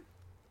of like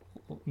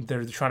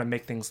they're trying to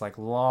make things like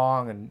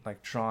long and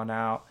like drawn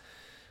out.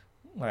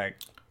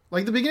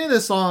 Like the beginning of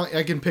this song,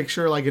 I can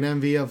picture like an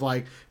MV of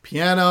like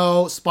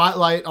piano,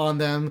 spotlight on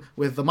them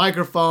with the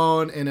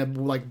microphone and a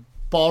like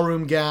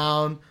ballroom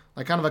gown,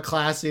 like kind of a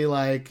classy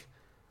like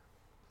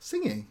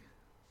singing.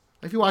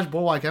 If you watch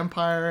Boardwalk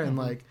Empire and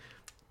like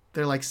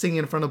they're like singing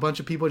in front of a bunch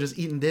of people just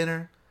eating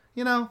dinner,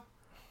 you know,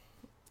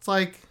 it's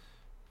like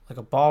like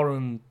a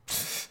ballroom.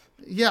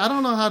 Yeah, I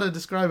don't know how to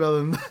describe it other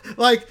than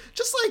like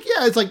just like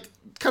yeah, it's like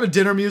kind of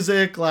dinner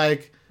music.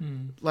 Like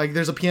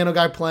there's a piano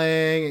guy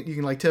playing, and you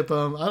can like tip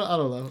him. I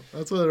don't know.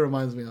 That's what it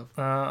reminds me of.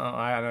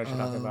 I know what you're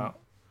talking about.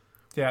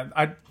 Yeah,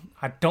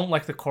 I don't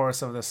like the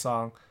chorus of this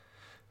song,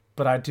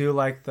 but I do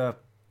like the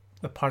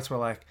parts where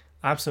like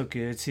I'm so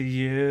good to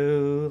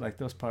you, like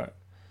those parts.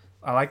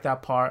 I like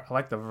that part. I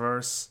like the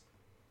verse.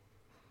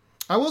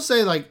 I will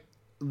say like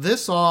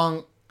this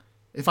song,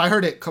 if I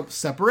heard it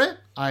separate,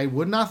 I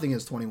would not think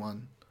it's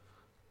 21.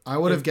 I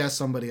would have guessed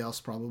somebody else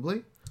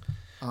probably.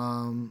 It's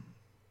not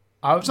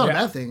a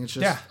bad thing. It's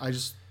just I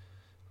just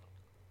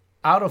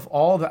out of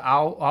all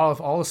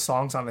the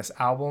songs on this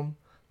album,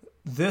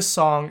 this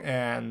song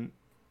and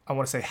I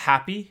want to say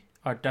Happy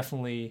are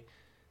definitely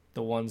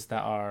the ones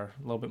that are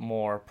a little bit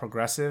more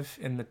progressive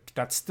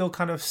that still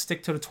kind of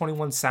stick to the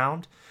 21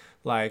 sound.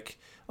 Like,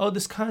 oh,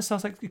 this kind of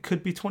sounds like it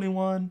could be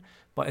 21,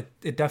 but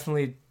it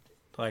definitely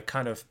like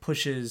kind of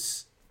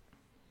pushes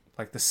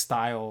like the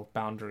style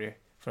boundary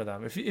for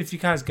them. If you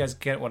guys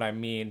get what I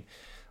mean,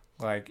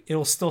 like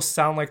it'll still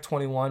sound like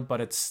 21,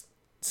 but it's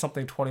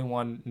something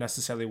 21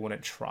 necessarily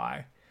wouldn't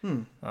try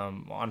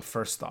on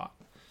first thought.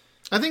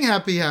 I think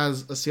Happy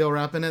has a CL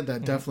rap in it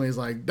that definitely is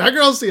like that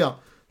girl's CL.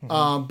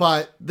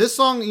 But this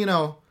song, you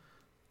know,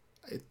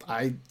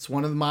 it's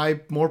one of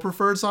my more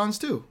preferred songs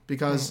too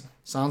because it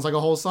sounds like a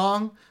whole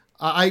song.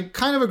 I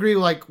kind of agree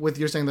like with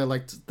you saying that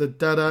like the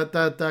da da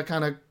da da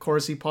kind of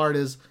chorusy part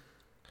it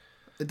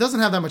doesn't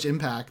have that much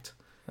impact.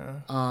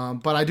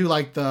 But I do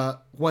like the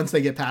once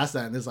they get past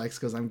that and it's like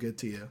because I'm good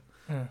to you.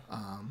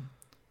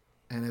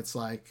 And it's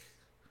like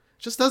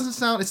it doesn't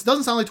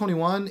sound like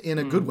 21 in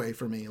a good way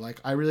for me. Like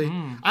I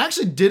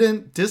actually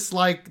didn't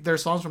dislike their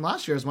songs from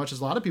last year as much as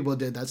a lot of people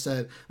did that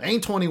said they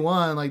ain't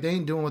 21, like they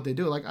ain't doing what they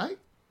do. Like I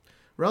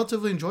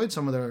relatively enjoyed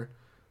some of their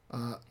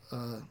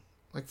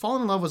like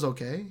Falling in Love was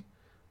okay.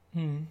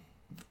 I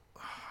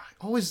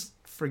always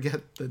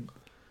forget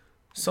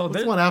what's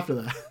the one after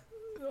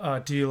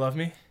that? Do You Love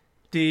Me?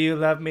 Do you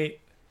love me?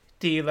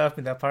 Do you love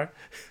me? That part.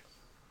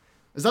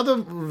 Is that the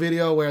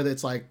video where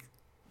it's like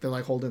they're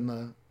like holding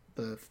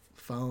the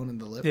phone and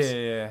the lips?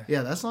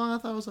 Yeah. That song I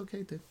thought was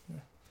okay too.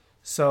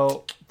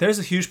 So there's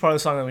a huge part of the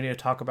song that we need to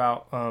talk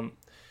about,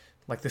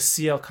 like the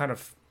CL kind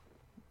of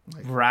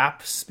like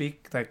rap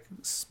like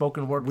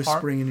spoken word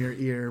whispering part. in your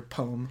ear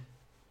poem.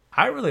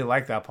 I really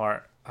like that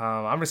part.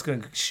 I'm just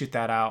gonna shoot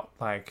that out.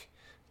 Like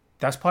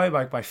that's probably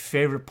like my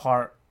favorite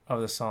part of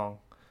the song.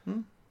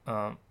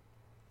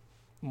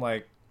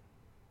 Like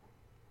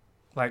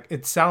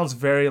it sounds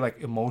very like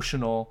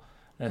emotional.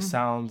 And it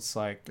sounds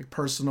like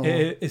personal.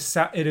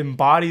 It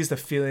embodies the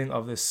feeling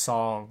of this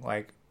song,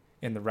 like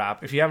in the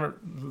rap. If you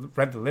haven't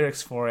read the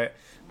lyrics for it,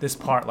 this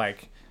part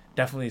like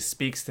definitely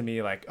speaks to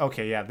me. Like,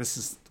 okay, yeah, this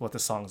is what the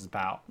song's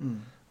about.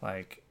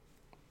 Like,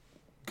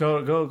 go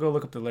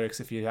look up the lyrics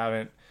if you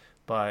haven't.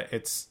 But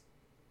it's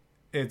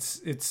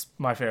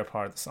my favorite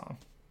part of the song.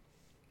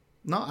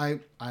 No, I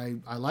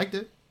liked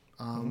it.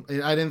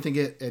 I didn't think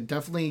it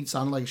definitely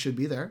sounded like it should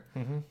be there.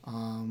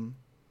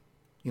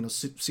 You know,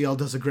 CL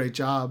does a great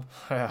job.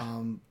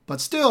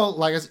 But still,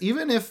 like,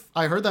 even if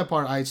I heard that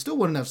part, I still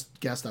wouldn't have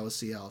guessed that was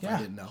CL if I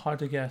didn't know. Hard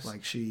to guess.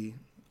 Like, she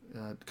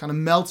kind of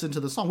melts into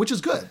the song, which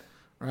is good,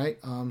 right?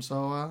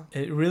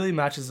 It really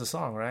matches the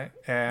song, right?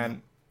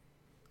 And,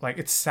 like,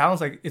 it sounds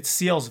like it's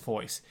CL's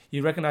voice.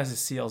 You recognize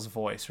it's CL's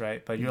voice,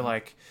 right? But you're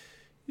like,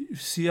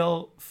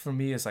 CL, for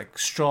me, is, like,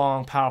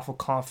 strong, powerful,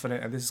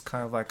 confident, and this is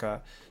kind of like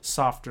a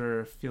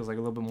softer, feels like a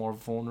little bit more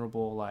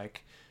vulnerable,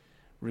 like,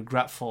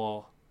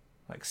 regretful,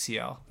 like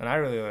CL, and I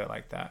really, really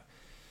like that.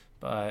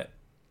 But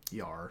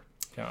Yar.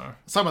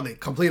 It's talking about the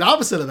complete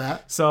opposite of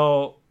that.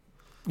 So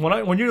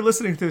when you're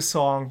listening to this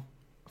song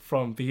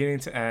from beginning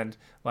to end,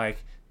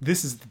 like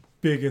this is the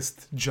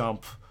biggest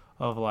jump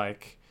of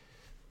like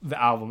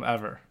the album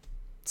ever.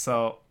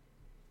 So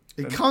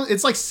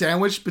it's like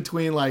sandwiched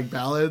between like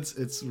ballads.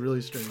 It's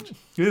really strange.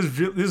 This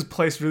is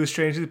placed really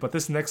strangely, but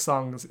this next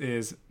song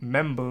is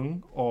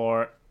Membung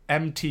or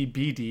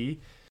MTBD.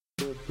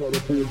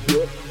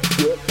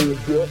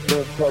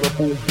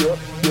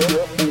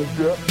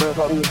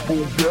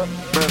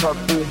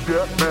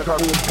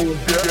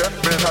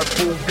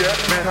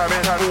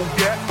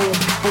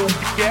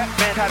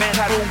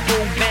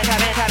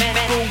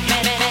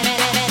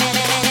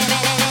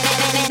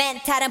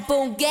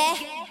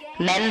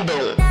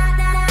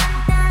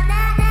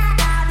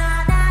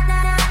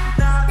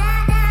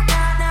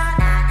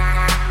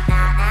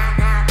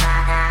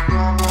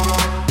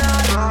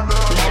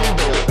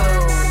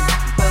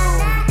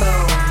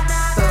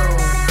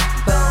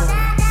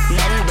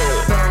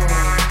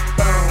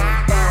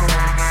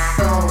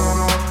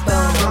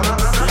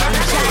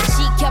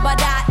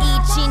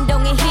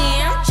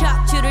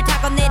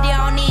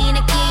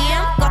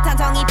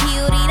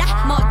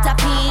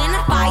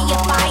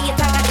 Fire,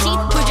 다 같이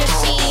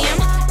불조심.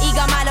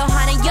 이거 말로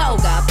하는 yo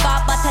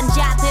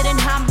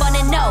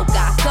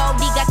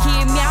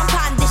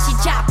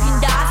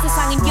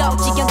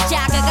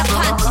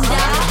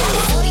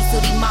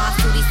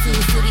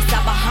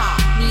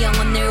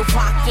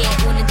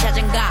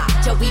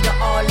위로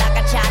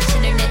올라가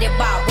자신을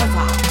내려봐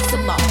river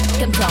수목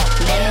금속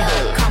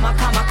램보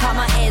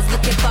comma is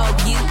looking for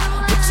you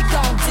what you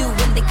gon' do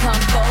when they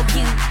come for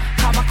you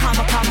comma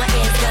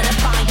is gonna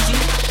find you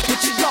what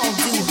you gon'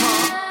 do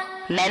huh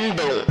멘붕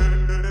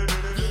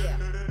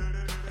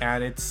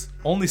and it's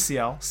only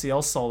CL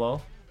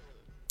solo,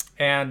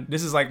 and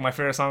this is like my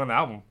favorite song on the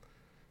album.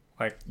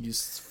 Like You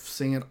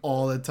sing it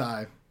all the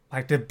time.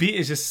 Like the beat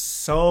is just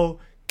so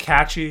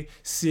catchy.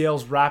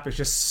 CL's rap is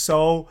just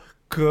so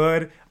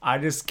good. I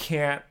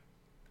can't.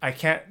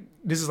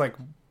 This is like,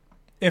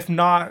 if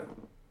not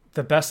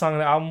the best song on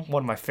the album,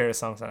 one of my favorite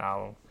songs on the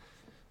album.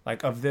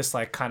 Like of this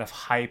like kind of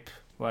hype,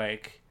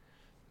 like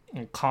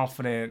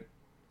confident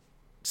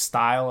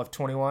style of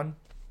 21.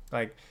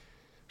 Like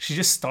she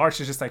just starts.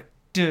 It's just like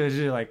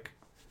like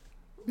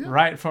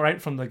right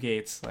from the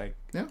gates. Like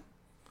Yeah.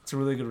 it's a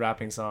really good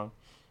rapping song.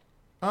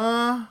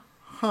 I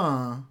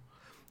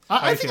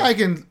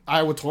think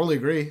I would totally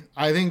agree.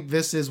 I think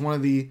this is one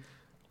of the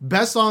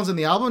best songs in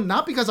the album,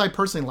 not because I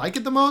personally like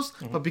it the most,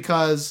 but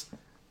because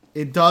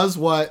it does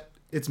what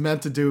it's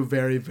meant to do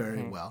very,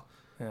 very well.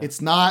 Yeah.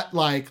 It's not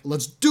like,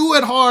 let's do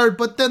it hard,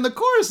 but then the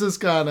chorus is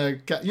kind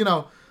of,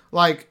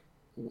 like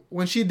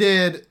when she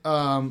did,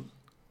 what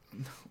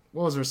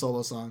was her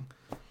solo song?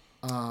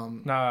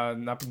 Yeah.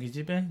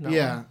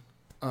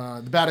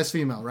 The Baddest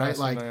Female, right? Baddest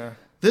like Female, yeah.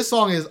 This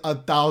song is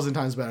 1,000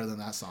 times better than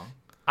that song.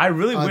 I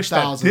really wish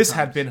that this 1,000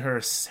 had times. been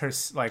her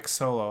like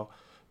solo,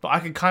 but I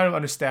can kind of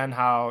understand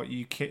how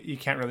you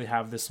can't really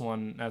have this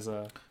one as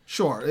a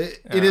Sure,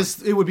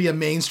 it would be a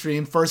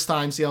mainstream first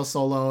time CL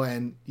solo,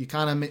 and you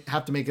kind of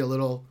have to make it a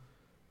little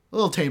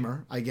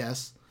tamer, I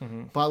guess.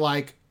 Mm-hmm. But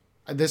like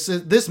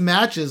this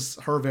matches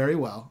her very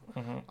well.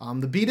 Mm-hmm.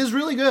 The beat is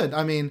really good.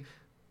 I mean,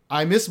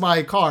 I miss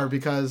my car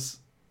because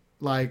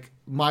like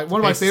one of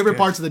my Bass is favorite good.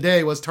 parts of the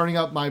day was turning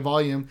up my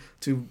volume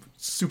to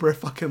super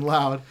fucking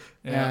loud.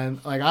 Yeah.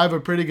 And like I have a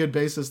pretty good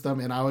bass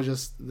system, and I was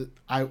just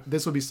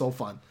this would be so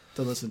fun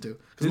to listen to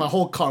because my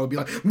whole car would be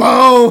like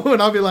boom, and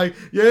I'll be like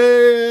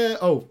yeah,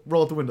 oh,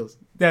 roll up the windows.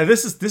 Yeah,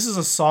 this is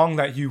a song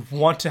that you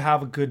want to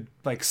have a good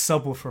like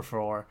subwoofer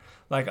for.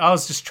 Like I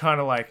was just trying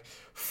to like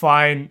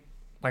find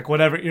like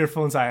whatever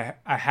earphones I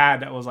had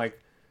that was like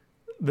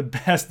the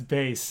best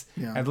bass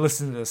and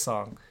listen to this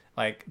song.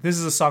 Like this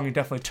is a song you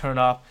definitely turn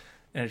up,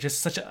 and it's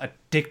just such an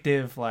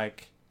addictive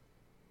like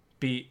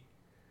beat.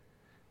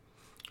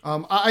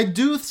 I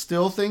do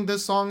still think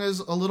this song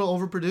is a little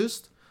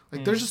overproduced.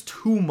 Like there's just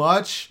too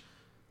much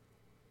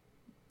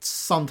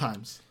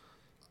sometimes.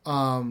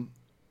 But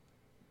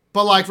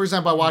like for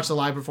example, I watched a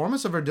live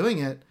performance of her doing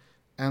it,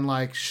 and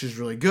like she's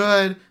really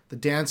good. The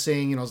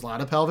dancing, there's a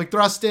lot of pelvic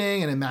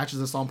thrusting, and it matches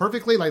the song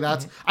perfectly. Like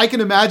that's I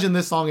can imagine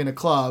this song in a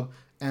club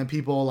and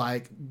people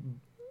like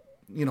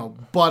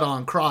butt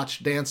on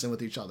crotch dancing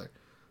with each other,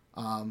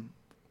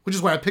 which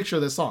is where I picture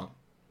this song.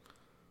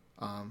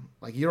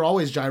 Like you're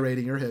always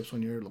gyrating your hips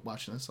when you're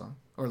watching this song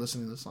or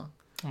listening to this song.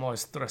 I'm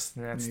always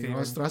thrusting at You're Steven.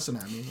 always thrusting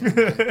at me.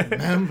 I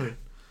remember.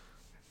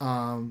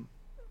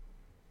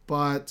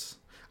 But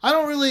I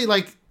don't really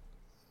like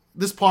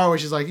this part where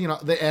she's like,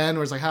 the end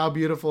where it's like, how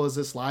beautiful is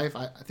this life?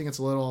 I think it's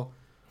a little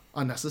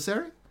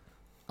unnecessary.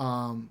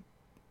 But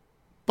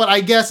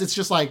I guess it's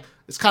just like,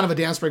 it's kind of a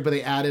dance break, but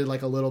they added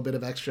like a little bit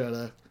of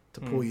extra to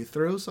pull you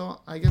through.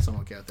 So I guess I'm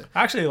okay with it.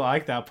 I actually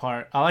like that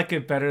part. I like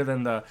it better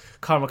than the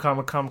karma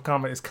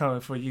is coming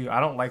for you.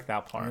 I don't like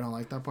that part. I don't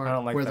like that part. I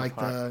don't like where that like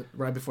part.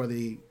 right before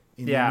the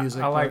Indian music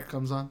part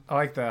comes on. I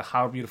like the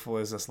how beautiful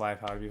is this life?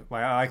 I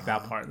like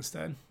that part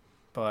instead.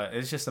 But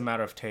it's just a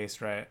matter of taste,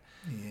 right?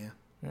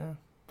 Yeah.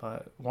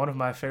 But one of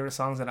my favorite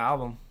songs in the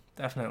album,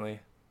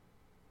 definitely.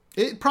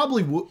 It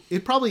probably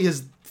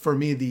is for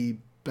me the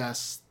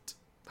best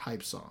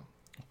hype song.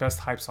 Best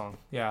hype song,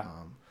 yeah.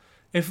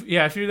 If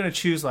you're gonna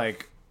choose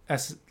like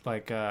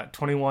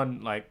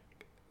 21 like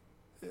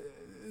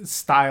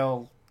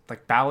style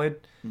like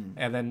ballad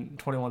and then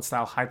 21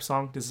 style hype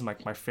song, this is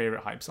like my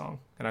favorite hype song,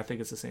 and I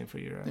think it's the same for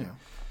you, right?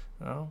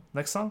 Yeah. Oh,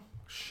 next song?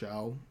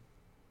 Show.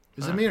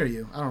 Is it me or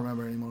you? I don't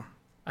remember anymore.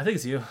 I think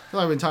it's you. I feel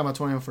like I've been talking about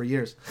 21 for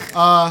years.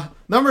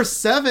 Number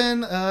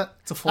 7.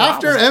 It's a full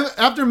after album.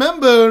 after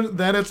Memboon,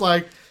 then it's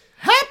like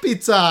Happy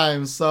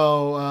Time.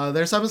 So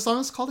their 7th song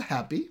is called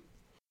Happy.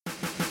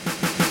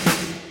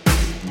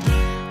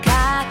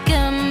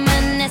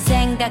 가끔은 내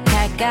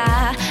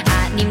생각할까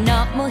아님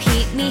너무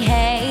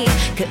희미해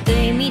그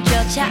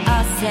의미조차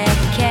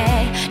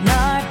어색해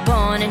널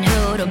보는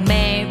후로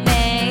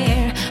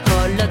매일매일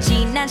홀로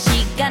지난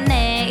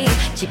시간에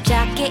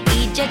집착해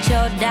이제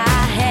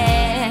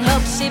초라해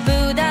혹시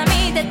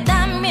부담이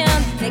됐다면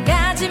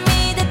내가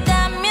짐이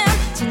됐다면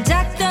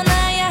진작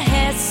떠나야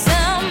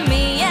했어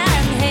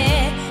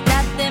미안해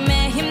나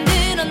때문에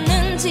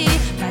힘들었는지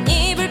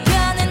많이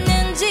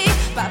불편했는지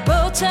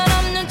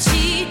바보처럼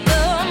눈치도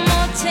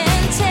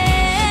못한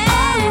채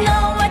Oh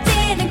no I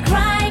didn't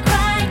cry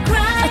cry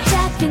cry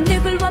어차피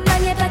누굴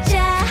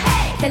원망해봤자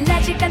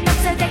달라질 건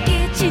없어 다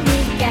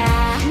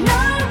끝이니까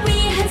널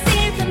위한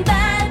슬픈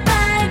bye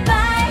bye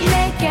bye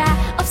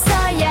내가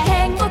없어야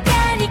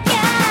행복하니까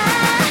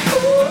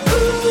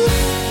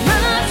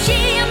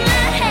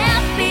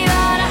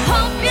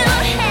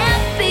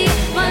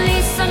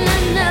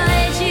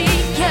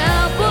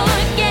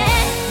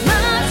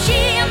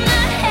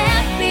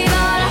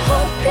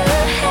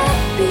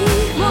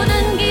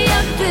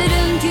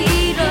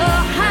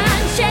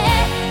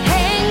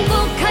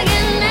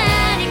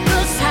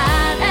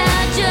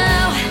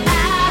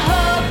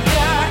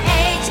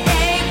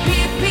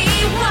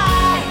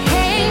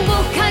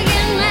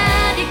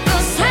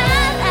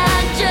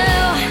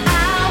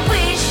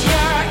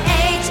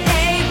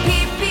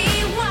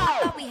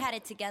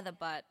together,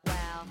 but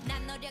well.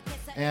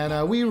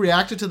 And we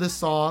reacted to this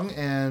song,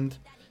 and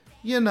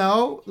you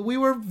know, we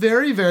were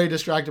very, very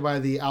distracted by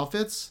the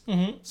outfits.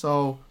 Mm-hmm.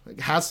 So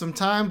had some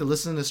time to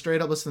listen to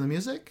the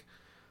music.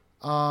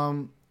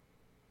 And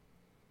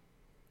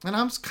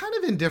I'm kind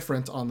of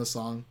indifferent on the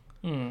song.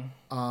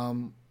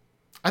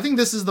 I think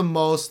this is the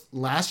most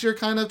last year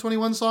kind of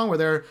 21 song where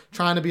they're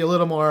trying to be a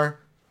little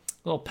more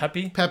A little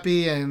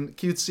peppy. and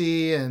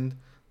cutesy, and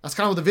that's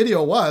kind of what the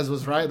video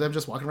was right? Them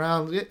just walking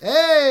around,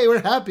 hey,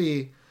 we're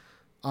happy.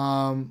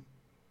 I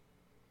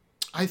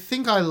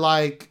think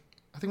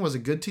Was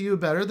It Good to You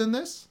better than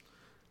this?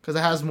 Because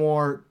it has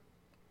more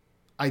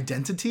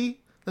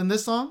identity than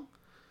this song.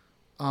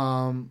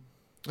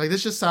 Like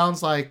this just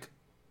sounds like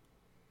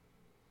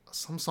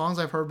some songs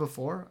I've heard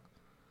before.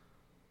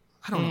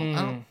 I don't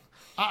know.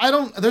 I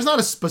don't. There's not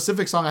a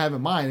specific song I have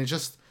in mind. It's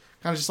just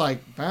kind of just like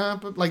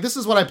this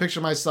is what I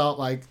picture myself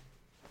like.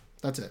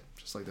 That's it.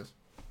 Just like this.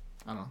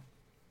 I don't know.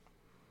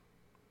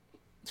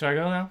 Should I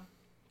go now?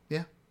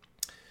 Yeah.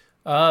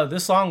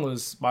 This song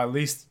was my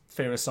least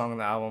favorite song on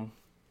the album.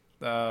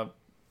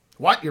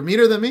 What? You're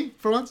meaner than me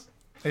for once?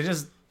 It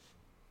just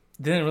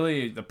didn't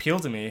really appeal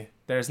to me.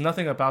 There's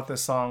nothing about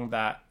this song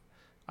that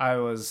I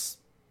was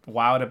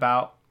wowed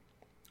about,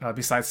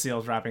 besides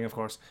CL's rapping, of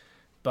course.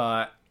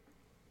 But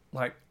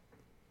like,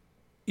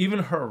 even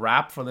her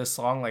rap for this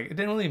song, like it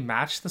didn't really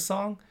match the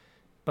song,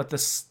 but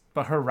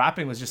her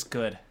rapping was just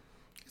good.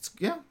 It's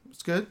good.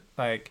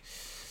 Like,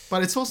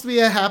 but it's supposed to be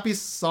a happy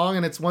song,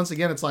 and it's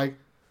like,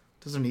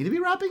 does there need to be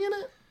rapping in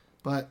it?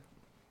 But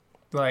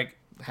like,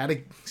 had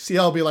to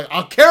CL be like,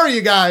 I'll carry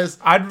you guys.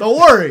 Don't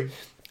worry.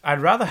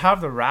 I'd rather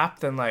have the rap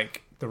than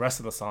like the rest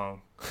of the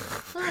song.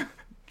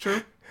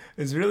 True.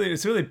 It's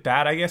really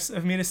bad, I guess,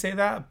 of me to say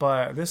that,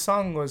 but this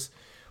song was,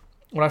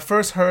 when I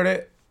first heard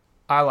it,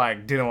 I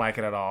didn't like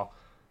it at all.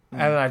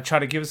 And then I tried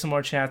to give it some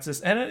more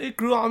chances, and it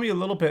grew on me a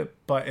little bit,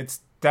 but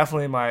it's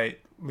definitely my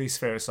least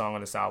favorite song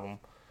on this album.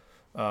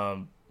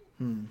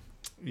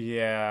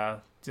 Yeah,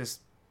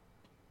 just...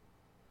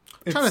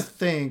 I'm trying to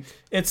think.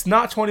 It's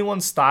not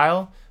 21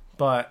 style,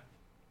 but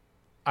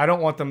I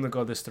don't want them to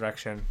go this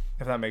direction,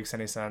 if that makes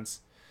any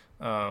sense.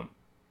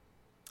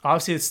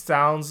 Obviously, it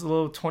sounds a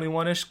little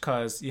 21-ish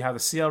because you have the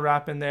CL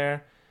rap in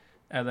there,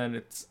 and then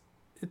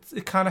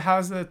it kind of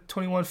has the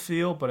 21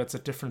 feel, but it's a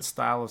different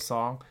style of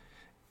song.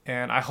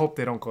 And I hope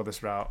they don't go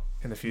this route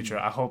in the future.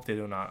 I hope they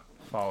do not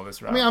follow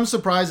this route. I mean, I'm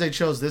surprised they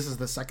chose this as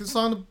the second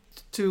song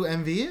to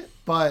MV it,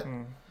 but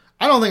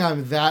I don't think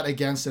I'm that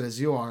against it as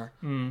you are.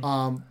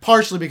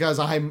 Partially because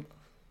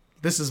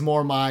this is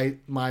more my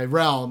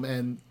realm,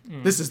 and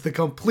this is the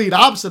complete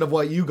opposite of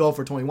what you go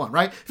for 21,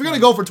 right? If you're going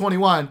to go for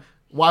 21,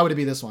 why would it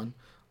be this one?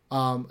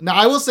 Now,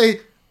 I will say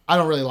I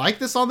don't really like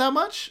this song that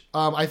much.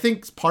 I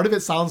think part of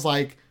it sounds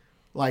like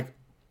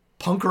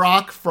punk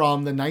rock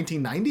from the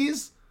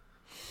 1990s.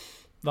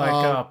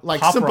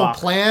 Like Simple rock.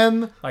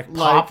 Plan. Like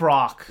pop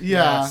rock.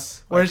 Yeah.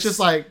 Yes. Where it's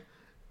just like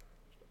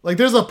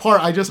there's a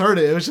part, I just heard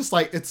it. It was just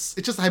like, it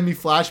just had me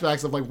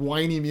flashbacks of like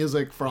whiny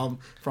music from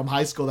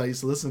high school that I used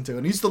to listen to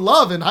and used to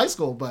love in high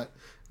school, but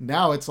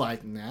now it's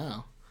like,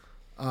 no.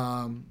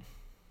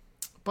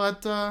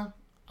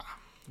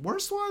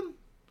 Worst one?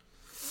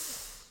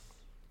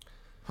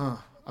 Huh.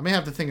 I may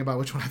have to think about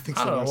which one I think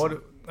is the worst.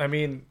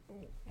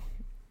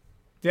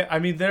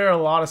 There are a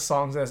lot of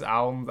songs in this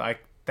album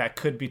that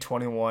could be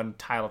 21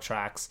 title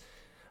tracks.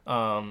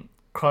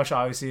 Crush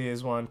obviously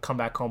is one. Come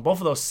Back Home. Both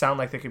of those sound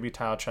like they could be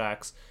title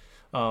tracks.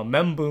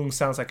 Memboom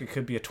sounds like it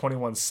could be a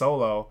 21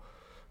 solo.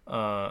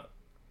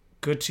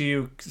 Good to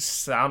You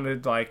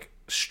sounded like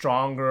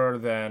stronger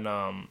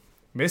than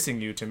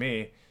Missing You to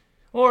me,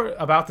 or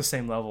about the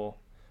same level.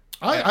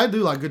 I do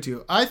like Good to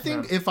You. I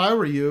think If I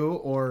Were You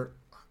or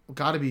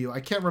Gotta Be You, I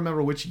can't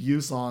remember which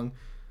You song.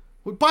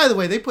 By the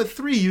way, they put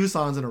 3 You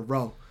songs in a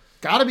row.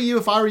 Gotta Be You,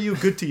 If I Were You,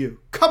 Good to You.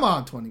 Come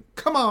on, 20.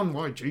 Come on,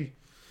 YG.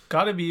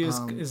 Gotta Be You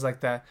is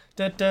like that.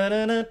 Da, da,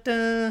 da, da,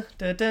 da,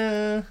 da,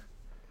 da.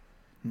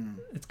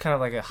 It's kind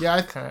of like a...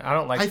 Yeah, I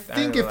don't like... I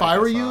think If I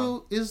Were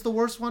You is the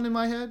worst one in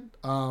my head.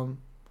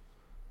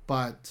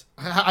 But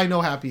I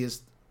know Happy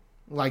is...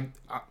 I'm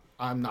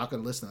not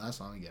going to listen to that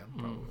song again,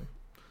 probably.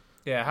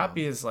 Yeah,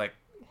 Happy is like...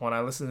 When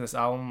I listen to this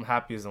album,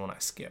 Happy is the one I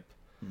skip.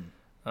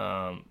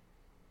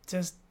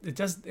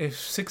 It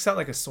sticks out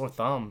like a sore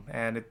thumb,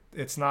 and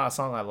it's not a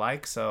song I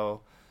like,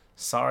 so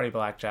sorry,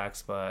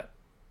 Blackjacks, but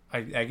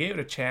I gave it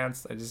a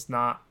chance. I just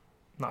not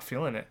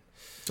feeling it.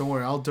 Don't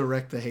worry, I'll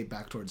direct the hate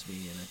back towards me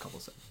in a couple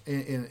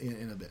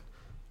in a bit.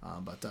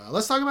 But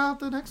let's talk about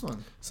the next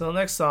one. So the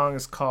next song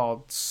is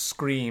called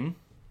Scream.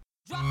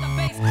 Drop the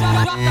bass,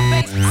 drop the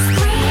bass.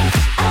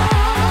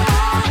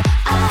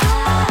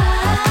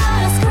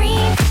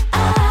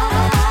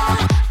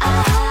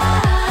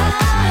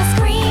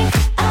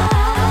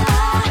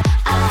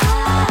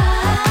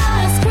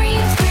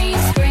 Scream,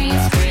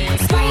 scream,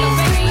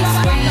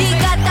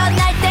 네가 떠날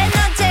땐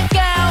언제고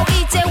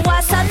이제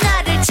와서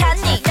나를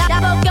찾니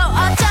나보고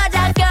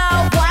어쩌라고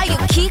Why you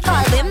keep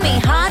calling me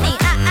honey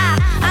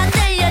안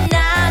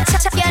들려나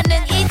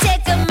찾기는 이제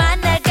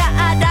그만 내가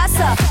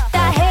알아서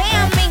다 해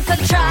I'm in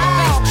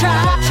control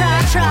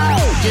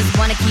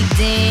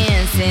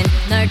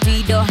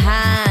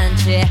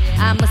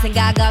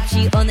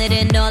없이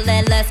오늘은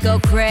놀래 Let's go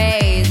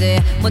crazy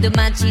모두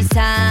만취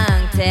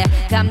상태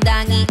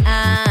감당이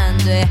안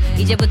돼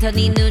이제부터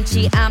네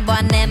눈치 안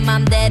봐 내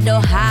맘대로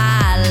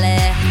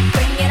할래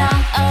Bring it on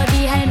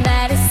어디 할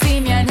말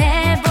있으면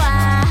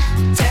해봐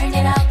Turn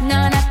it up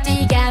넌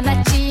앞뒤가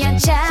맞지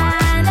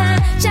않잖아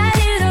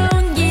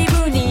자유로운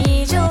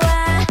기분이 좋아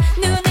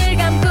눈을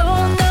감고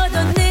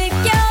너도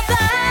느껴봐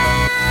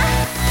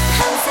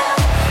항상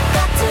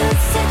같은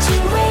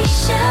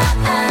situation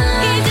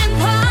이젠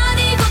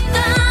버리고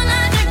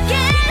떠나줄게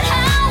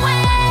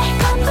away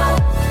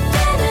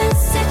반복되는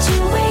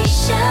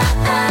situation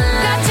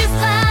Got to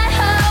fly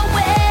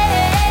away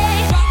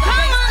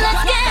Come on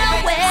let's get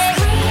away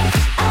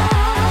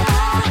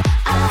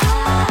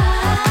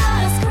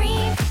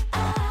Scream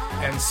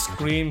And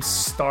Scream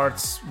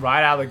starts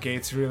right out of the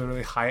gates really,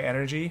 really high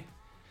energy.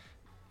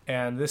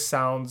 And this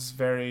sounds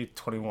very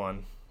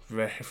 21.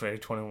 Very, very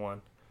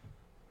 21.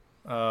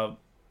 I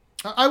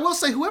will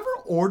say, whoever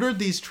ordered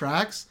these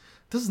tracks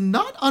does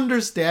not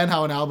understand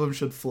how an album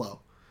should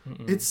flow.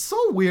 It's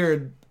so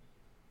weird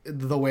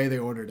the way they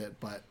ordered it,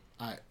 but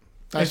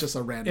that's just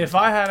a random. If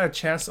I had a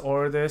chance to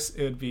order this,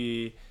 it would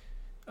be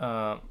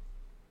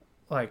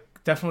like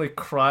definitely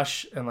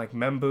Crush and like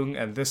Membung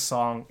and this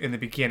song in the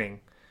beginning.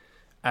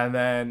 And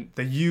then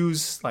the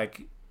U's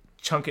like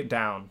chunk it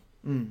down.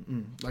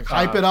 like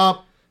hype it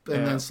up and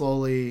yeah. then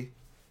slowly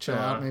chill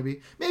Yeah. out. Maybe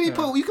you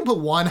can put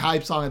one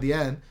hype song at the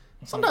end.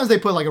 Sometimes they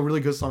put like a really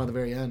good song at the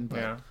very end. But,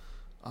 Yeah.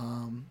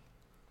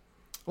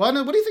 Well,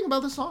 what do you think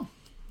about this song?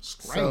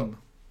 Scream.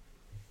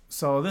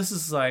 So this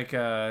is like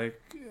a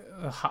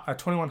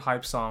 21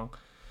 hype song.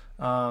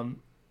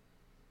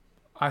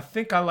 I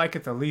think I like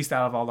it the least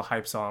out of all the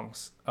hype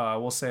songs.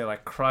 We'll say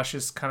like Crush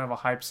is kind of a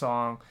hype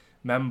song.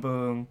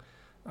 Membung.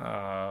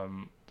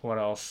 What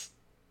else?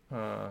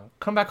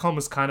 Come Back Home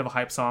is kind of a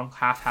hype song,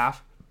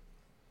 half.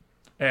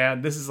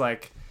 And this is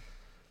like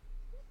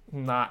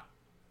I'm not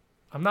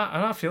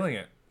feeling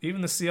it.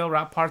 Even the CL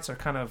rap parts are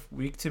kind of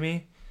weak to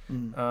me.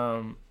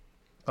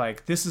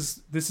 Like this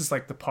is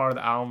like the part of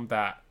the album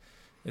that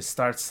it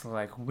starts to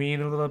like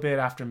wean a little bit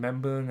after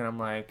Membung, and I'm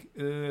like,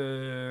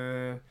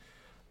 you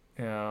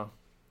know.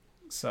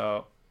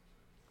 So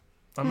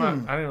I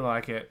didn't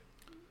like it.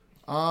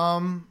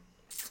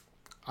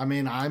 I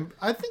mean, I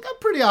think I'm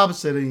pretty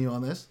opposite of you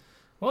on this.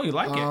 Well, you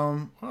like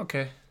it.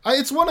 Okay.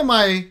 It's one of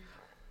my.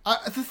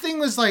 The thing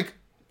was like,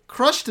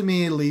 Crush to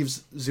me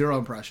leaves zero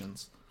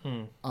impressions.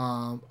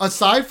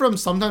 Aside from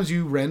sometimes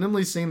you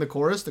randomly sing the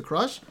chorus to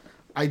Crush,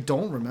 I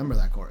don't remember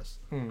that chorus.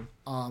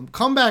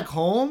 Come Back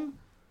Home,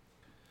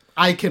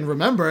 I can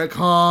remember it.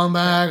 Come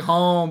Back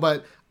Home,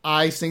 but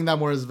I sing that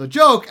more as a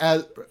joke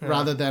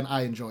rather than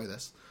I enjoy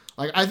this.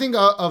 Like I think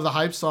of the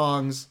hype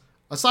songs,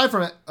 aside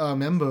from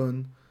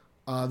Membun,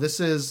 this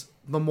is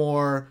the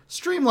more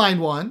streamlined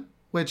one,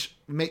 which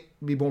may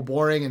be more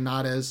boring and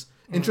not as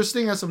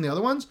interesting as some of the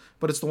other ones,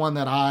 but it's the one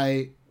that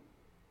I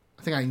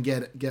think I can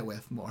get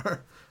with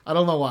more. I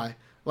don't know why.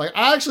 Like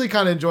I actually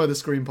kind of enjoy the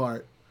Scream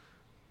part.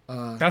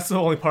 That's the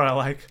only part I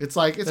like. It's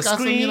like it's The got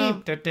scream,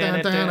 some,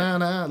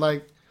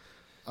 like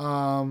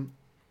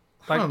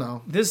I don't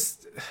know. This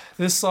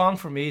song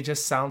for me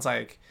just sounds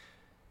like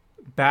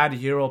bad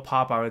Euro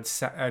pop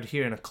I'd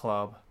hear in a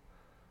club.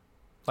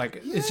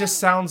 Like it just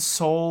sounds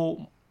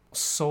so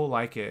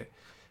like it,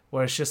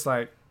 where it's just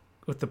like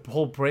with the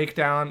whole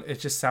breakdown, it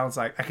just sounds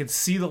like I could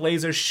see the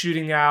lasers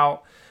shooting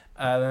out,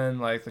 and then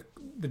like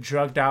the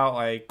drugged out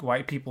like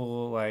white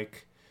people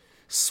like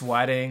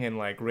sweating and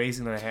like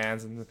raising their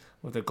hands and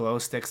with the glow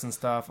sticks and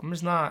stuff. I'm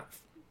just not.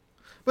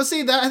 But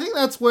see, I think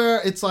that's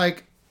where it's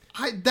like,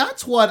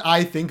 that's what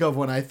I think of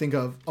when I think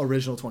of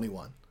Original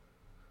 21.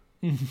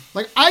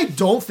 Like, I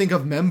don't think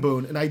of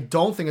Membun and I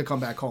don't think of Come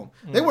Back Home.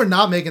 They were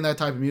not making that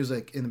type of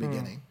music in the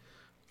beginning.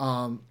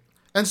 And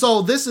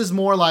so this is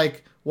more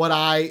like what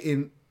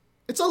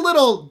it's a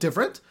little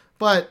different,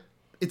 but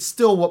it's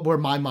still where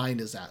my mind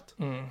is at.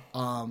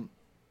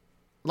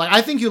 Like,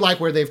 I think you like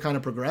where they've kind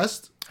of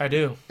progressed. I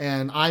do.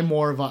 And I'm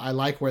more of I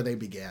like where they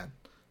began.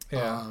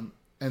 Yeah.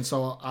 And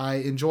so I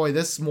enjoy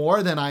this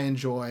more than I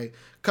enjoy.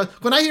 Cause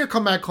when I hear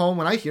Come Back Home,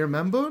 when I hear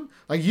Membun,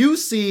 like you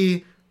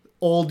see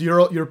old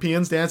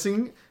Europeans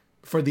dancing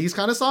for these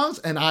kind of songs,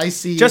 and I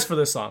see Just for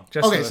this song.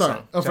 for this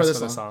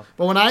song.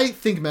 But when I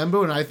think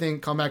Membun and I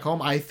think Come Back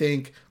Home, I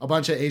think a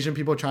bunch of Asian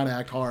people trying to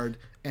act hard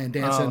and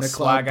dancing in the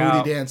club, swag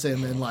out. booty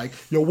dancing, and like,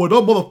 yo, what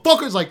up,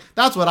 motherfuckers? Like,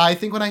 that's what I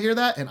think when I hear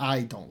that, and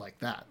I don't like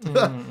that.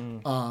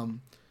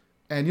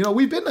 And, you know,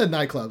 we've been to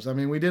nightclubs. I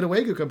mean, we did a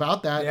Waygook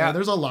about that. Yeah. And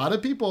there's a lot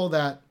of people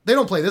that, they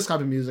don't play this type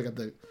of music at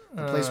the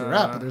place we're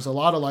at, but there's a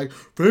lot of, like,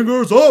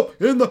 fingers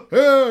up in the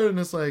air. And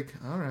it's like,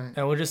 all right.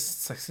 And we're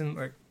just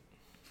like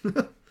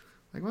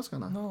Like, what's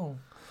going on? no.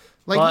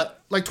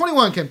 Like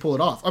 21 can pull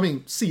it off. I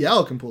mean,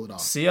 CL can pull it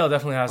off. CL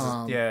definitely has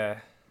yeah.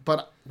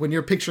 But when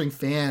you're picturing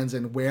fans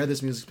and where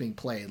this music's being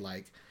played,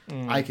 like,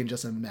 I can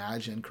just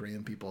imagine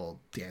Korean people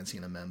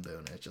dancing in Membun,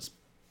 and it just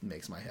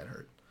makes my head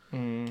hurt.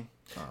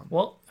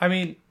 Well, I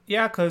mean,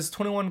 yeah, because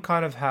 21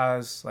 kind of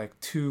has like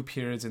two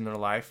periods in their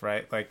life,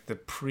 right? Like the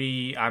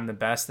pre I'm the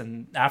best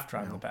and after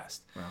I'm the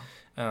best.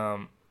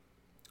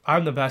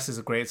 I'm the Best is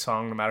a great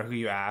song no matter who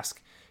you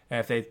ask. And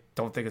if they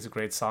don't think it's a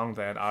great song,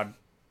 then I'd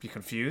be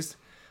confused.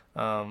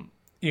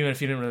 Even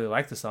if you didn't really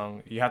like the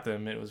song, you have to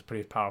admit it was a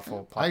pretty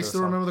powerful, popular I still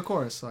song. remember the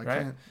chorus, so I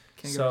Right? can't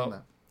get around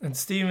that. And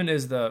Steven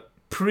is the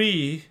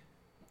pre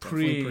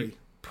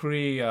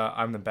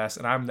I'm the best,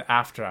 and I'm the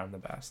after I'm the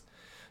best.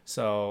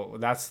 So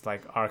that's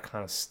like our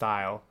kind of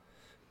style.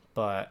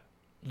 But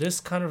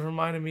this kind of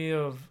reminded me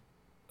of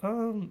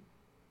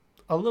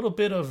a little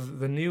bit of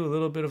the new, a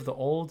little bit of the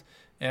old,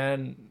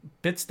 and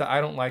bits that I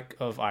don't like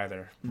of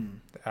either,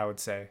 I would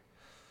say.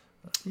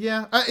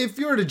 Yeah, if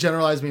you were to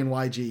generalize me in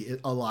YG,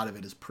 a lot of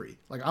it is pre.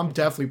 Like, I'm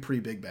definitely pre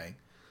Big Bang.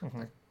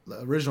 Like,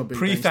 the original Big Bang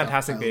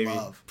Pre-Fantastic stuff, Baby. I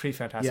love.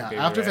 Pre-Fantastic Baby.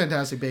 After right?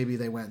 Fantastic Baby,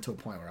 they went to a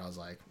point where I was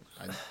like,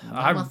 not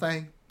I'm- my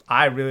thing.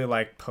 I really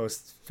like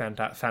post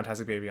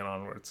Fantastic Baby and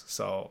onwards.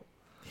 So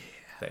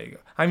there you go.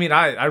 I mean,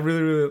 I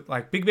really, really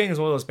like Big Bang is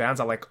one of those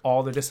bands I like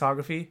all their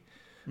discography.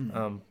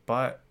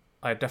 But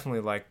I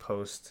definitely like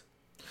post.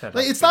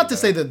 Like, it's not to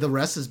say that the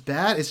rest is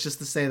bad. It's just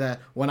to say that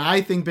when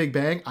I think Big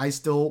Bang, I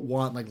still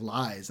want like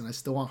Lies and I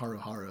still want Haru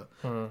Haru.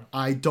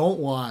 I don't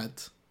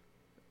want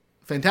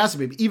Fantastic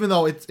Baby, even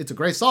though it's a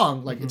great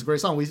song. Like it's a great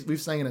song. We've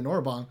sang it at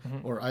Norabong,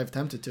 or I've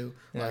attempted to.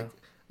 Yeah. Like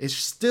it's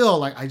still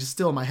like I just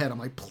still in my head. I'm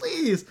like,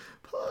 please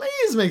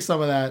make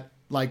some of that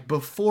like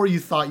before you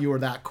thought you were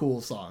that cool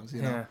songs.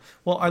 You know? Yeah.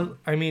 Well,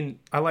 I mean,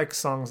 I like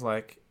songs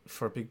like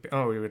for Big Bang.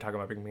 Oh, we were talking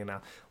about Big Bang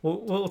now.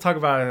 We'll talk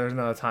about it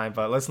another time,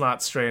 but let's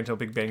not stray into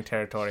Big Bang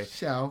territory.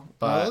 Shall.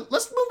 But-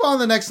 Let's move on to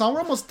the next song.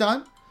 We're almost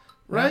done,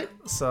 right?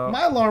 So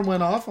My alarm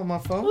went off on my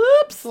phone.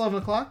 Whoops. It's 11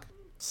 o'clock.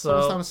 So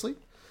it's time so to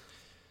sleep.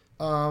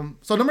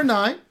 So number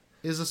 9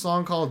 is a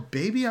song called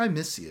 "Baby I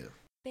Miss You."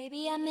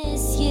 Baby I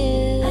miss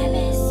you. I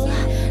miss you.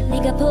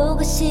 네가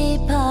보고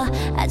싶어.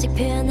 아직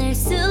표현할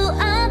수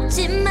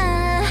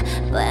없지만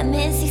Boy I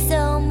miss you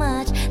so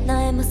much.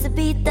 너의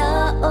모습이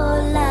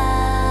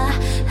떠올라.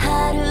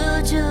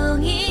 하루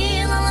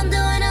종일 all I'm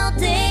doing all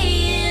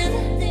day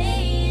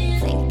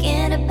is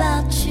thinking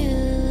about you.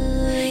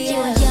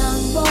 You're a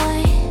young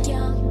boy.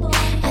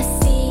 I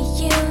see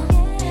you.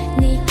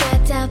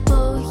 네가 다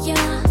보여.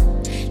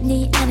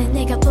 네 안에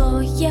내가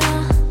보여.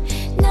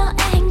 너의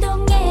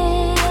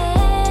행동에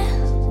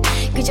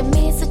그저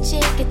미소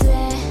짓게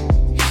돼.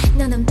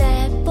 너는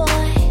bad boy.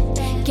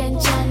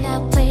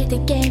 괜찮아 play the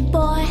game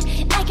boy.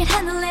 I can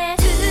handle it.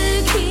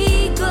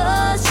 들키고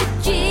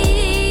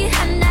싶지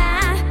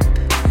않아.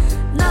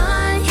 널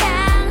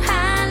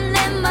향한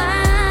내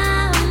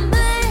마음을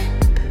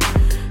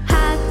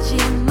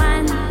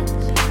하지만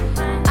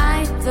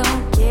I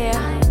don't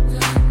care.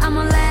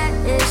 I'ma let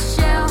it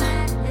show.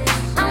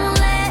 I'ma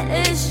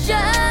let it show.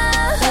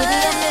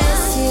 Baby I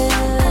miss you.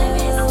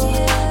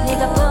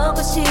 네가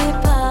보고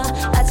싶어.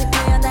 아직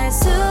표현할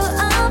수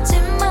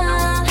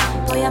없지만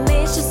Boy I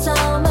miss you so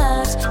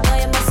much.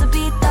 너의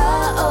모습이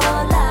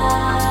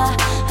떠올라.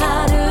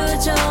 하루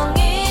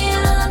종일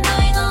all I'm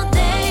doing all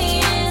day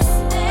is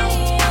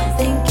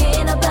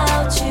thinking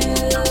about you.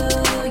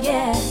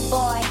 Yeah,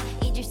 boy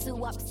잊을 수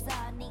없어.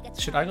 네가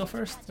should I go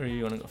first, or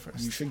you want to go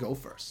first? You should go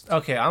first.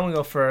 Okay, I'm gonna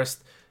go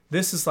first.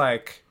 This is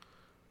like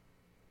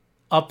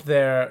up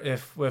there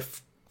if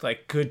with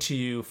like "Good to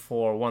You"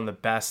 for one of the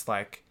best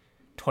like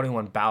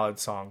 21 ballad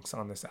songs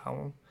on this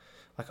album.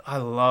 Like I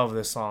love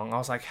this song. I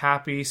was like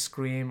 "Happy,"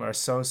 "Scream," or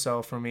 "So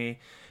So" for me,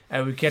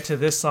 and we get to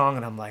this song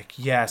and I'm like,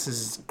 yes, this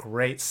is a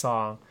great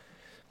song.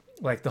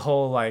 Like the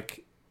whole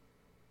like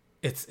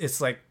it's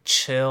like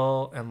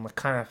chill and like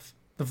kind of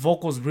the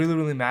vocals really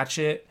really match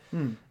it,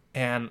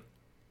 and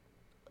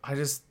I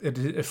just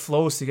it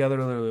flows together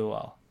really really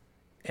well,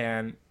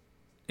 and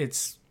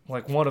it's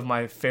like one of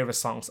my favorite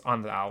songs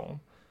on the album,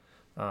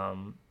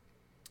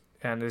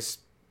 and it's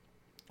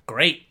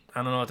great.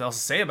 I don't know what else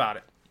to say about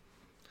it.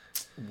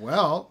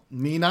 Well,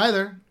 me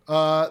neither.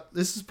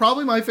 This is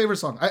probably my favorite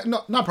song.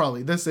 No, not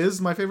probably. This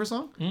is my favorite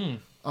song.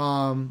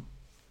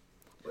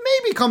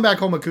 Maybe "Come Back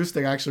Home"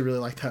 acoustic. I actually really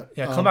like that.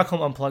 Yeah, "Come Back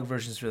Home" unplugged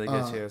version is really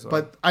good too as well.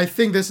 But I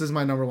think this is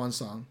my number one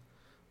song.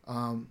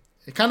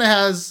 It kind of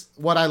has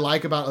what I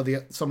like about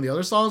some of the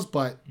other songs,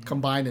 but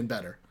combined and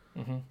better.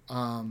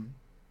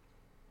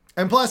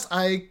 And plus,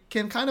 I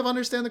can kind of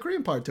understand the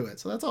Korean part to it,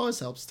 so that always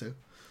helps too.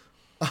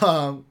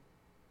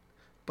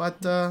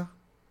 But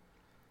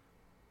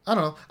I don't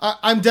know.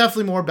 I'm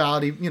definitely more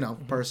ballady,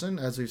 person,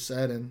 as we've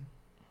said, and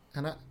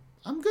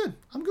I'm good.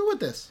 I'm good with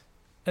this.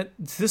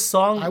 This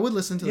song, I would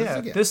listen to this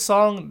again. This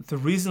song, the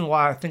reason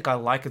why I think I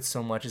like it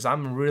so much is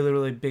I'm a really,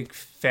 really big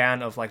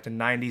fan of like the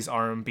 90s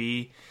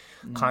R&B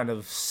kind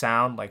of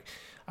sound. Like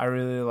I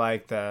really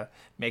like the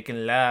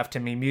making love to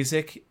me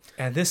music.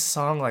 And this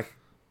song, like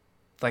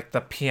the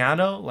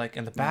piano, like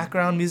in the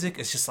background music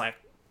is just like,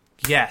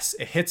 yes,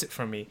 it hits it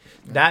for me.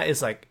 That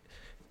is like,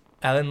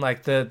 and then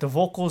like the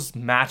vocals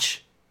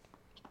match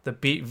the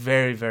beat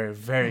very, very,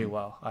 very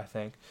well, I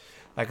think.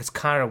 Like it's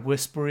kind of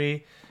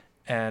whispery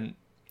and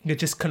it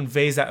just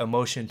conveys that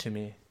emotion to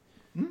me.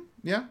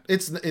 Yeah,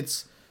 it's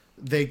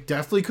they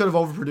definitely could have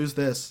overproduced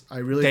this. I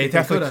really They think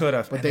definitely could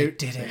have, but and they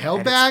didn't. they held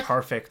and it's back.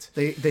 perfect.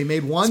 They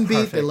made one It's beat.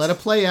 They perfect. let it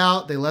play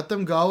out. They let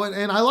them go,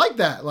 and I like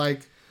that.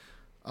 Like,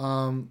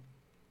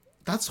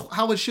 that's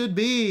how it should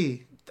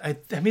be. I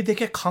mean, they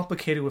get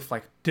complicated with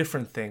like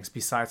different things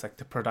besides like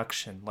the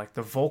production, like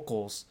the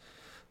vocals,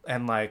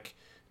 and like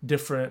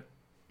different,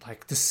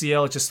 like the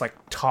CL just like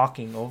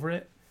talking over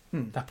it.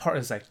 That part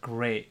is like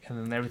great, and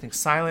then everything's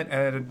silent,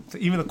 and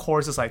even the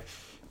chorus is like,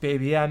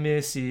 "Baby, I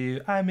miss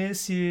you, I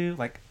miss you."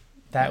 Like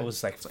that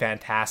was like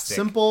fantastic,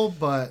 Simple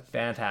but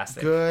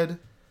fantastic. good.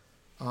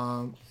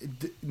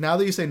 Now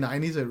that you say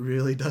 90s, it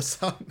really does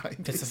sound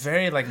 90s. It's a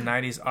very like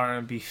 90s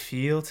R&B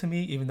feel to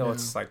me, even though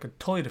it's like a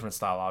totally different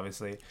style,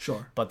 obviously.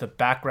 Sure. But the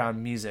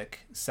background music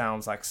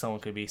sounds like someone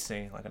could be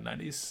singing like a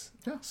 90s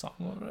song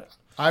over it.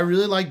 I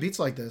really like beats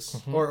like this,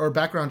 Mm-hmm. or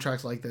background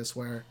tracks like this,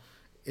 where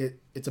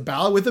it's a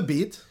ballad with a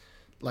beat.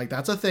 Like,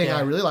 that's a thing. Yeah.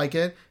 I really like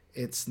it.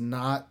 It's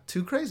not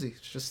too crazy. It's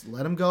just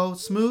let them go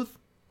smooth.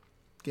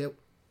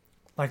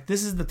 Like,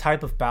 this is the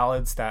type of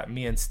ballads that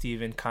me and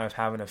Steven kind of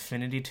have an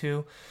affinity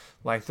to.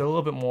 Like, they're a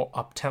little bit more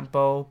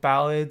up-tempo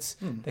ballads.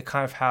 They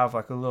kind of have,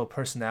 like, a little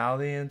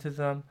personality into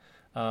them.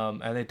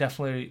 And they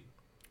definitely...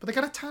 But they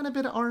got a tiny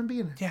bit of R&B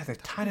in it. Yeah, they're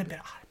tiny bit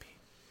R&B.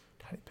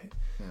 Tiny bit.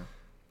 Yeah.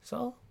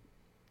 So,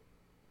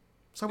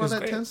 So It about was that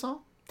great. 10th song?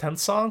 10th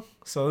song.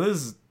 So, this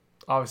is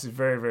obviously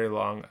very, very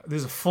long. This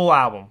is a full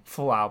album.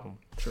 Full album.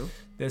 True.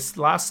 This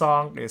last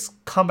song is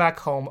Come Back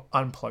Home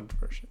Unplugged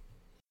version.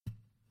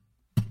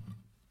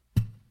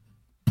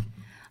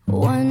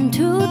 1,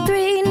 2,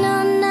 3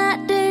 넌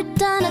나를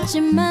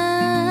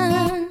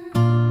떠났지만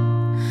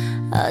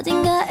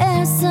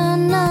어딘가에서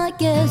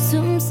너의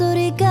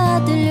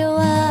숨소리가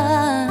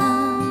들려와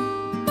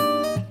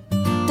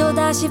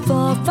또다시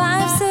 4,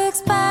 5,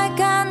 6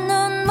 빨간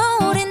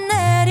눈물이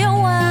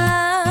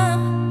내려와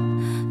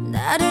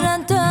나를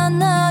안던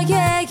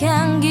너의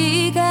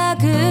향기가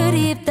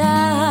그립다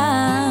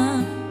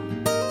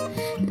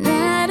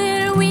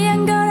나를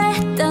위한 거라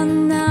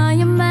했던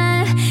너의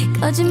말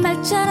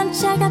거짓말처럼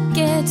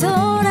차갑게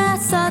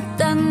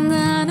돌아섰던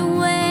너는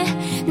왜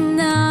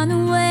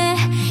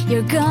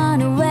You're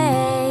gone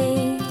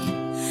away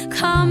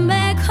Come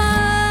back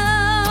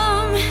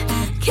home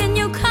Can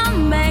you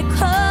come back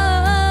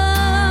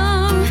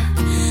home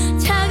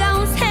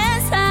차가운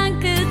세상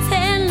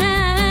끝에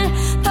날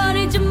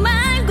버리지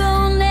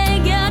말고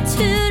내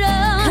곁으로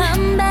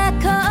Come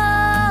back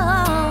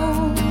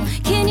home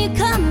Can you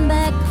come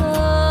back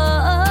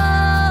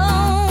home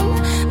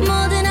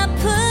모든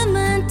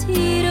아픔은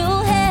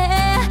뒤로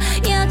해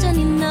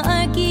여전히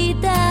널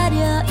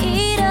기다려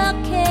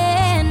이렇게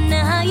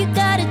Now you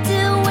gotta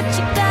do what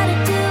you gotta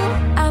do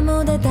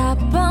아무 대답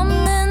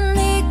없는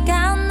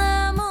네가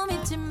너무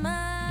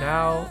밉지만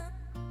Now,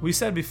 we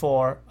said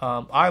before,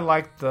 I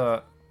like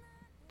the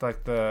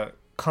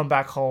come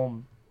back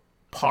home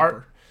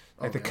part,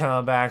 like the Okay.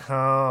 come back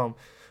home,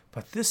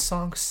 but this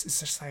song is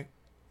just like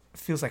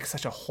feels like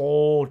such a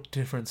whole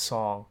different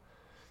song.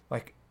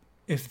 Like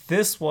if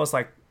this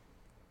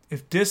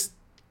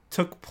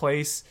took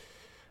place,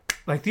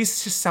 like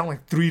these just sound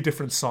like three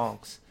different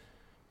songs.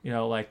 You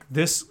know, like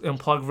this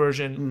unplugged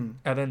version,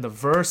 and then the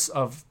verse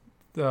of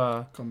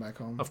the Come back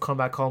home. Come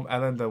Back Home,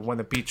 and then when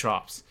the beat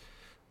drops,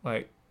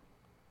 like,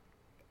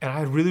 and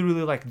I really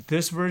really like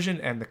this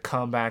version and the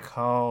Come Back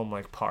Home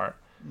like part,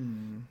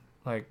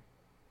 like,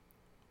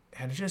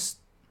 and this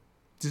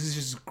is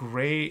just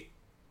great,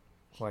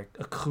 like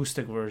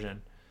acoustic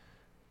version,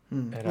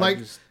 and Like-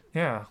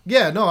 yeah,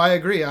 Yeah, no, I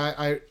agree.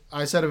 I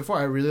said it before.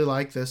 I really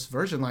like this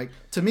version. Like,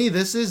 to me,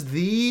 this is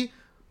the,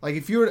 like,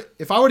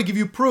 if I were to give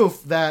you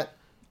proof that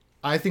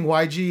I think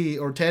YG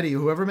or Teddy,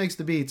 whoever makes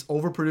the beats,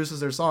 overproduces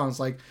their songs,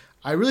 like,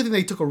 I really think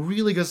they took a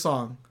really good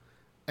song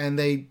and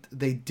they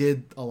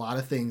did a lot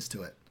of things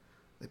to it.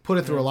 They put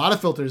it through a lot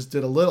of filters,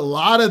 did a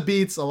lot of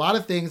beats, a lot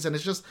of things, and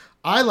it's just,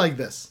 I like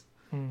this.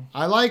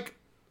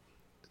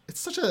 It's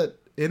such a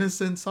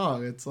innocent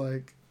song. It's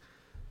like,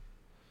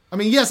 I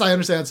mean, yes, I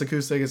understand it's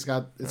acoustic. It's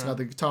got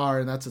the guitar,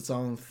 and that's its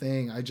own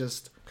thing.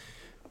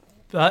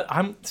 But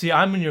I'm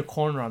in your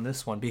corner on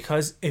this one,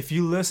 because if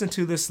you listen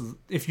to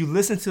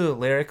the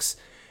lyrics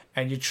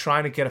and you're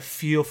trying to get a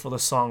feel for the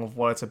song of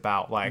what it's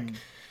about, like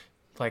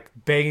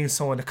begging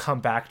someone to come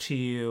back to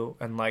you,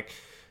 and like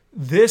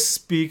this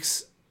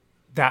speaks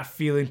that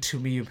feeling to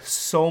me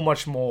so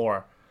much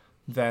more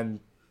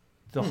than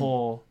the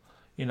whole,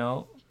 you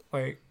know,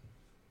 like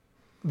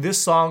this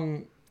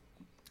song.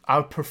 I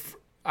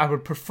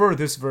would prefer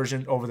this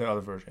version over the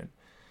other version.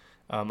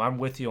 I'm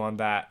with you on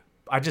that.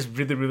 I just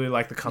really, really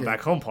like the Come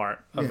Back Home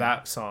part of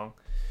that song.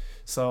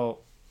 So,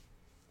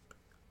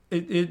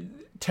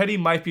 Teddy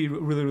might be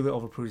really, really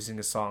overproducing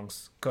his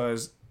songs,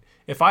 because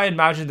if I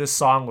imagine this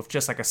song with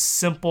just like a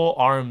simple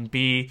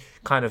R&B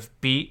kind of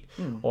beat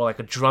or like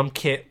a drum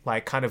kit,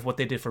 like kind of what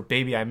they did for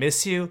Baby I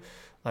Miss You,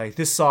 like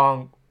this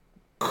song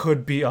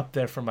could be up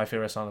there for my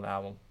favorite song on the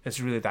album. It's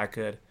really that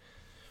good.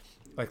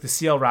 Like the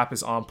CL rap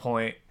is on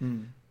point.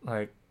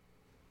 Like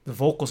the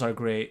vocals are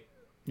great.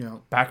 You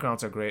know,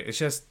 Backgrounds are great. It's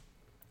just,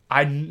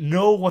 I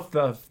know what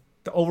the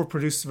the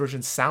overproduced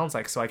version sounds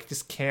like. So I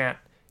just can't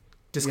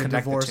disconnect the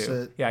divorce two.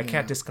 it. Yeah, I Yeah.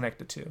 can't disconnect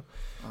the two.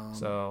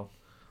 So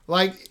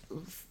like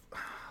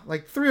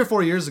 3 or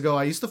 4 years ago,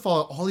 I used to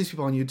follow all these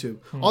people on YouTube,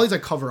 Hmm. all these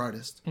like cover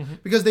artists, Mm-hmm.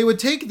 because they would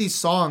take these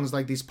songs,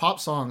 like these pop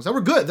songs that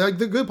were good, they're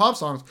good pop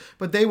songs,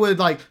 but they would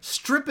like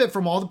strip it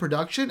from all the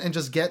production and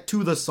just get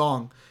to the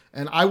song.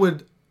 And I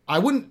wouldn't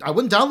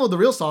download the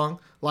real song.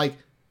 Like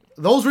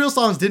those real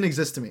songs didn't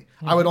exist to me.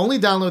 Hmm. I would only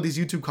download these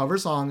YouTube cover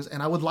songs,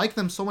 and I would like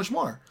them so much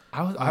more.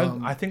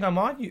 I think I'm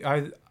on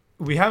you.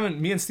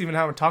 Me and Steven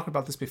haven't talked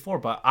about this before,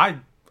 but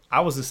I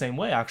was the same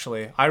way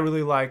actually. I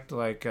really liked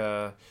like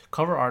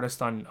cover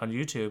artists on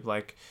YouTube.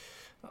 Like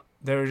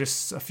there were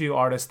just a few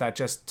artists that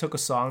just took a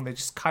song, they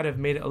just kind of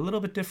made it a little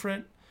bit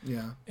different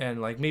Yeah. and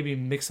like maybe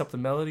mix up the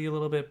melody a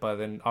little bit, but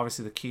then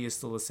obviously the key is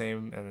still the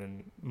same, and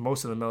then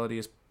most of the melody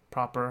is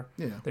proper.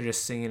 Yeah. They're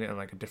just singing it in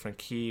like a different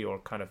key or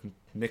kind of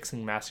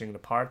mixing, mastering the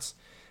parts,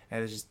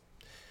 and it's just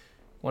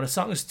when a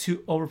song is too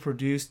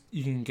overproduced,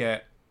 you can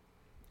get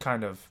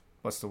kind of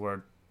what's the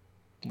word,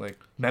 like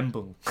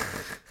membung.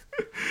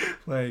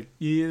 Like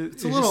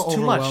it's a little just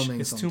too much.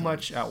 overwhelming It's too sometimes.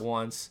 much at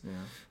once.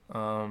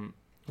 Yeah.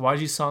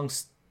 YG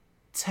songs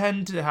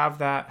tend to have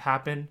that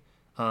happen.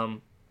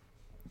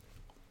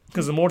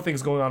 Because the more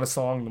things going on in a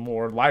song, the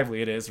more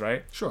lively it is,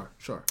 right? Sure.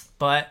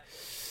 But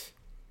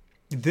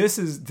this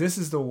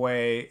is the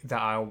way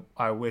that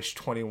I wish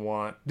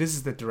 21. This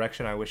is the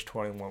direction I wish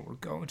 21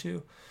 would go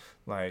into.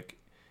 Like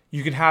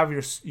you can have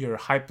your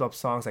hyped up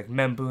songs like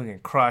Membung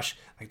and Crush.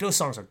 Like those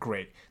songs are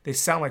great. They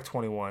sound like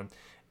 21.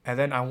 And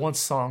then I want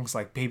songs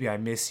like Baby I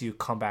Miss You,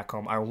 Come Back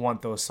Home. I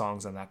want those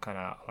songs on that kind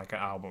of like an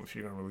album if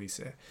you're gonna release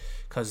it,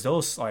 because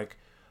those like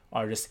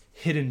are just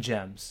hidden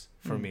gems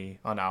for me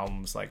on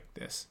albums like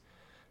this.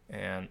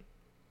 And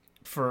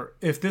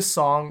if this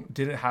song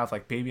didn't have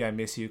like Baby I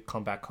Miss You,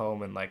 Come Back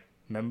Home, and like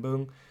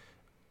Membung,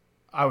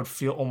 I would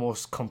feel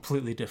almost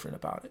completely different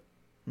about it.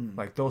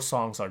 Like those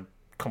songs are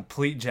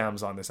complete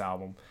gems on this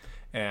album,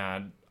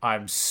 and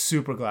I'm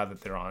super glad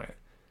that they're on it.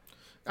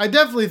 I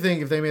definitely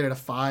think if they made it a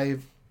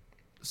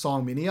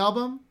 5-song mini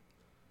album,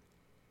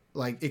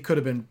 like it could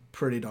have been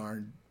pretty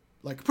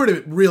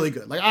really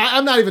good. Like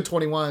I'm not even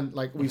 21,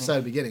 like we've said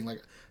at the beginning,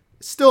 like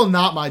still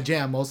not my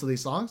jam, most of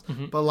these songs,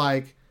 but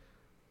like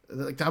that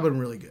would have been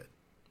really good.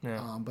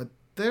 Yeah. But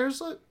there's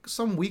like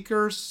some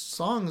weaker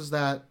songs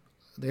that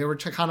they were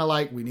kind of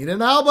like, we need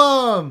an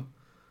album,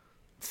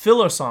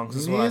 Filler songs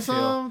we is what I need feel.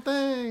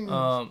 something.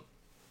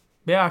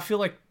 Yeah, I feel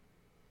like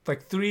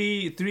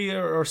three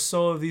or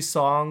so of these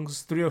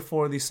songs, 3 or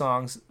 4 of these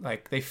songs,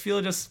 like they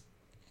feel just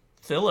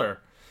filler.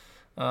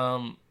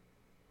 And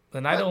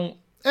I don't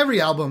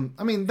Every album,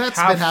 I mean, that's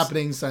have been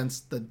happening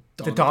since the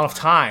dawn of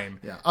time.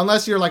 Yeah,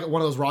 unless you're like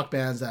one of those rock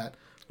bands that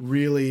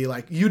really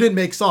like, you didn't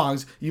make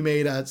songs, you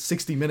made a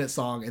 60-minute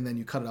song and then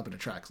you cut it up into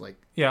tracks. Like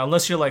Yeah,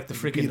 unless you're like the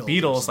freaking Beatles or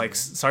Beatles, like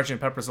something. Sgt.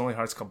 Pepper's Lonely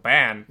Hearts Club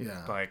Band.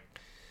 Yeah. Like,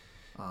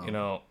 you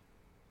know,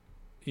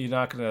 you're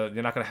not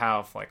gonna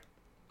have like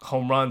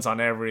home runs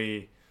on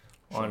every,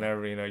 you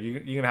know, you're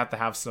gonna have to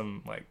have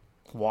some like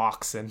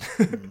walks and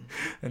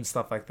and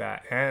stuff like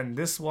that. And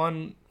this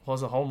one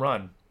was a home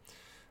run.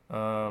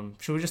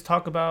 Should we just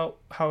talk about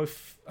how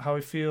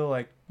we feel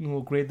like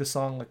we'll grade the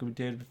song like we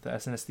did with the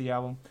SNSD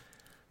album?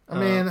 I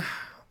mean,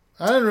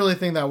 I didn't really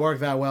think that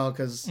worked that well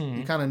because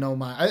you kind of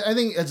know I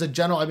think as a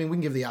general, I mean, we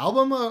can give the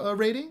album a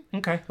rating.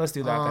 Okay, let's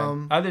do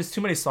that then. There's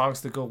too many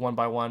songs to go one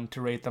by one to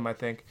rate them, I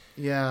think.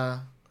 Yeah.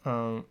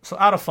 So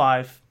out of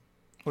 5,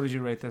 what did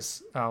you rate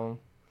this album?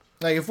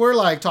 Like if we're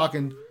like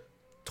talking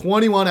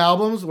 21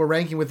 albums, we're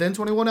ranking within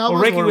 21 albums.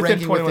 We're ranking or within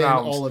 21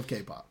 albums. all of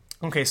K-pop.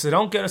 Okay, so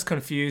don't get us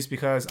confused,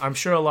 because I'm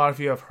sure a lot of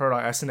you have heard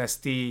our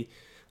SNSD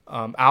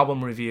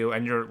album review,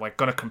 and you're like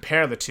gonna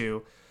compare the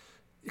two.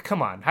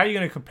 Come on, how are you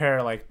gonna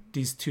compare like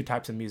these two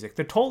types of music?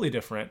 They're totally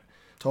different.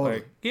 Totally.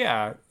 Like,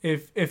 yeah,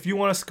 if you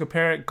want us to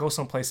compare it, go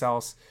someplace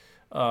else.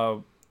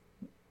 When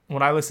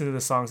I listen to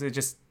the songs, it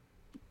just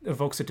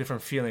evokes a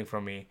different feeling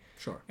from me.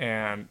 Sure.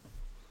 And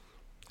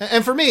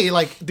for me,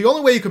 like the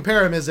only way you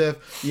compare them is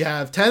if you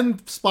have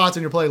 10 spots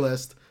in your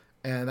playlist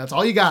and that's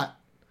all you got.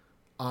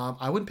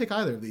 I wouldn't pick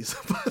either of these,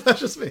 but that's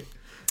just me.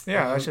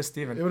 yeah, that's just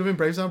Steven. It would have been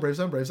Brave Sound, Brave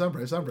Sound, Brave Sound,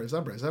 Brave Sound, Brave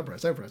Sound, Brave Sound,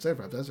 Brave Sound,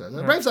 Brave Sound, Brave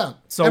Sound, Brave Sound,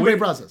 So and we- Brave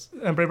Process.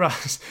 And Brave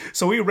Brothers.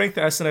 So we ranked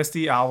the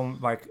SNSD album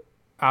like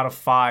out of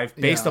 5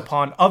 based Yeah.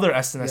 upon other Yeah,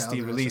 SNSD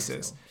other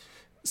releases. SNSD.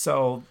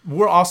 So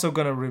we're also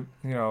gonna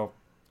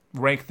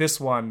rank this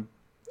one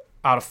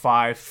out of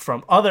 5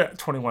 from other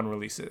 21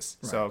 releases.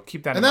 So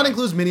keep that in And that mind.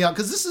 includes mini album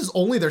because this is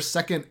only their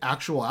second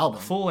actual album.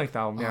 Full length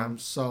album. Yeah,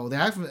 So they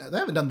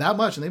haven't done that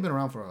much, and they've been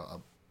around for a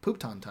poop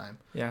ton time.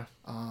 yeah.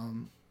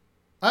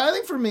 I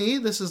think for me,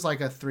 this is like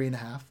a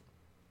 3.5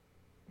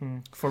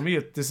 For me,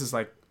 this is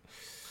like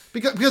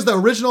because the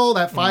original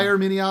that Fire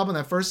mini album,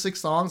 that first 6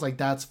 songs, like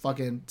that's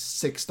fucking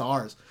 6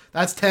 stars.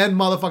 That's 10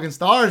 motherfucking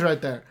stars right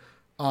there.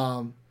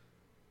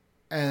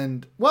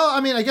 And well, I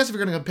mean, I guess if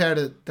you're gonna compare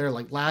to their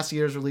like last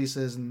year's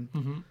releases, and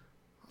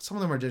some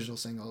of them are digital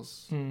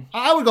singles,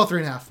 I would go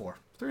 3.5, 4.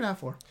 3.5,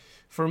 4.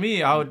 for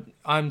me.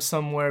 I'm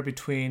somewhere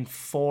between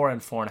 4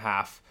 and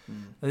 4.5.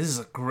 This is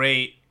a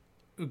great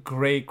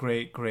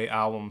great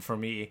album for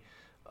me.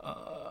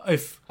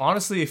 If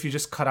you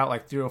just cut out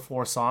like 3 or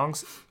 4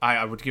 songs,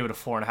 I would give it a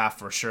 4.5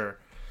 for sure.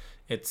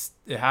 It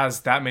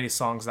has that many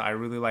songs that I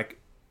really like,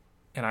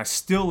 and I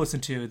still listen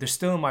to. They're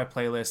still in my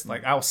playlist.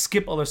 Like I will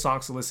skip other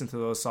songs to listen to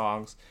those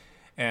songs,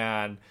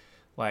 and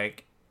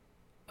like,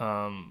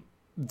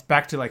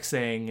 back to like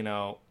saying, you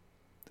know,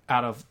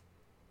 out of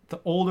the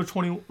older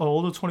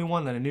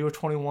 21 than a newer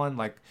 21,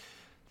 like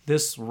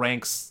this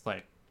ranks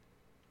like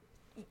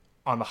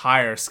on the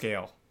higher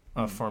scale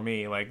for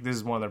me. Like this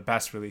is one of their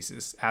best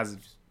releases as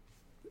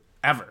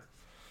ever.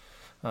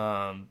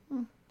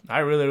 I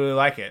really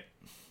like it,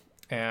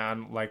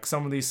 and like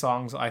some of these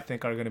songs I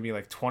think are going to be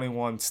like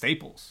 21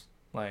 staples,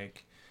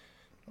 like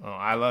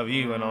I Love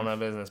You and All That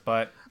Business.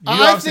 But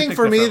I think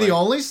for me the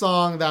only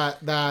song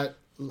that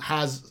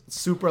has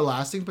super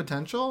lasting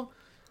potential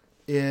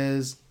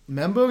is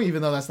Membu,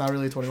 even though that's not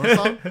really a 21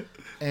 song.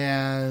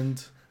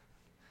 And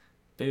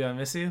Baby I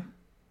Miss You.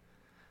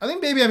 I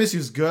think Baby I Miss You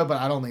is good,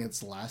 but I don't think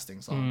it's a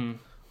lasting song.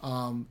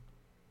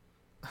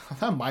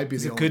 That might be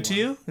Is the it only good to one.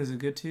 you? Is it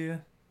good to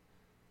you?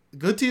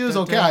 Good to You is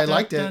okay. I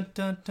liked it.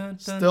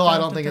 Still, I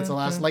don't think it's a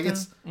last. Like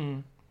it's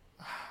How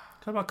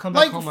about Come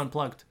Back Like- Home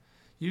Unplugged?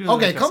 You really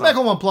okay. like that Come Back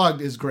song. Home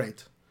Unplugged is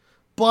great,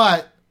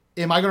 but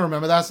am I gonna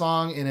remember that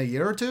song in a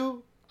year or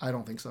two? I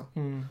don't think so.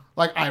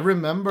 Like I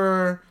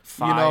remember,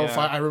 Fire.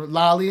 I remember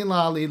Lolly and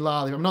Lolly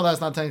Lolly. I know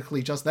that's not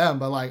technically just them,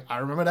 but like I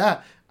remember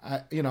that.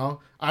 I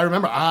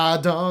remember I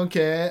Don't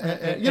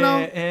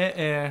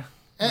Care.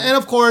 And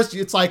of course,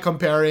 it's like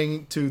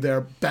comparing to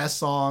their best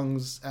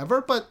songs ever,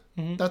 but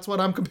that's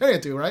what I'm comparing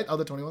it to, right?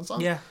 Other 21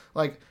 songs. Yeah.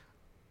 Like,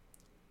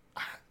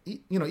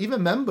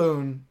 even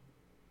Memboon.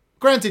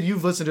 Granted,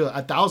 you've listened to it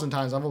 1,000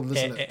 times. I've only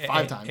listened to it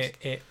 5 times.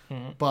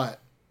 But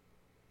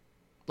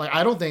like,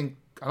 I don't think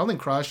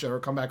Crush or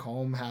Come Back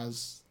Home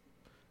has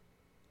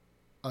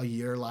a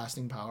year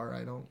lasting power.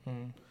 I don't.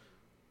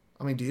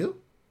 I mean, do you?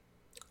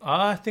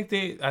 I think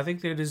they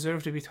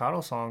deserve to be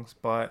title songs,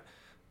 but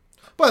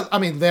I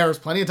mean, there's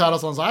plenty of title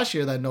songs last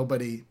year that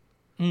nobody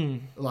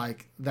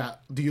like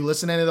that. Do you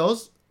listen to any of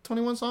those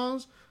 21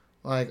 songs?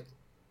 Like,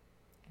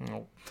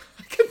 no.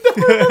 I can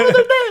never remember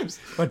their names.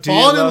 But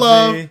Falling in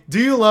Love, Do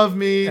You Love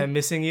Me, and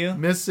Missing You,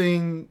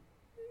 Missing,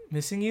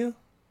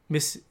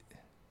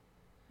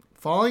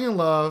 Falling in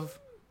Love,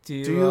 Do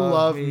You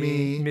Love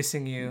Me,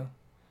 Missing You.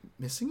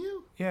 Missing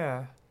You?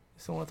 Yeah,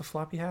 it's the one with the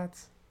floppy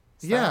hats.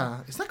 Is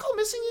that called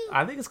Missing You?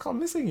 I think it's called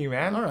Missing You,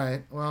 man. All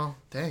right. Well,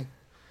 dang.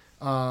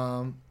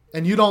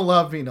 And You Don't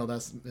Love Me. No,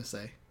 that's Miss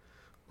A.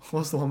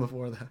 What's the one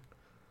before that?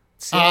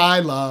 See, I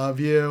Love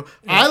You.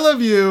 I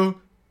Love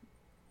You.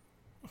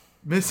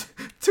 Miss.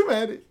 Too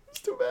bad.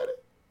 It's too bad.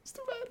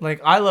 like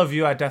I Love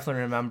You, I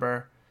definitely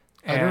remember.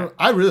 And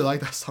I really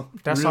like that song.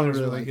 that song is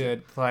really like it.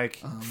 good.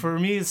 Like for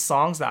me,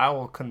 songs that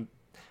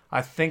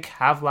I think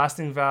have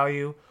lasting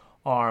value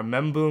are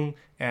Memboon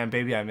and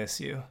Baby I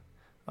Miss You.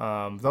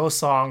 Those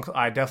songs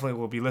I definitely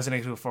will be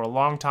listening to for a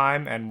long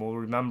time and will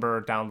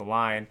remember down the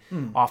line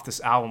off this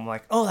album.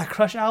 Like, oh, that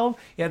Crush album?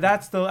 Yeah,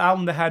 that's the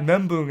album that had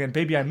Memboon and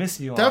Baby I Miss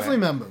You on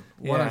Definitely it. Membu.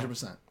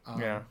 100%.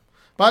 Yeah.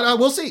 But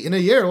we'll see. In a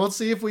year, let's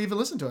see if we even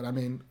listen to it. I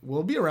mean,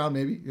 we'll be around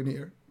maybe in a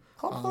year.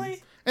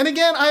 Hopefully. And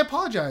again, I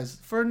apologize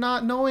for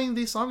not knowing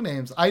these song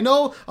names. I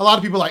know a lot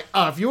of people are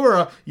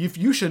like, if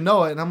you should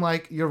know it. And I'm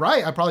like, you're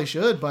right, I probably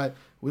should. But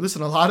we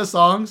listen to a lot of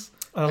songs.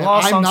 A lot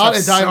of I'm songs not a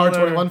have diehard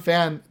similar- 21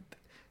 fan.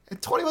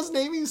 And 21's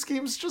naming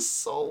scheme is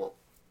just so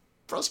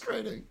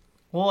frustrating.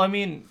 Well, I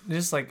mean,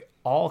 just like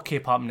all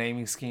K-pop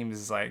naming schemes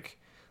is like,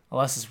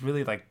 unless it's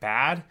really like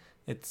bad,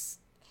 it's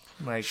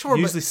like Sure, but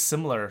usually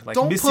similar. Like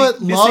don't missing,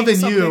 put Love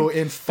missing and You something.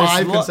 in 5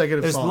 There's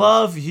consecutive there's songs.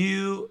 Love,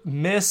 You,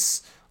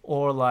 Miss,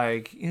 or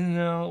like,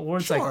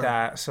 words Sure. like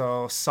that.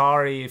 So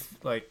sorry if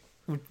like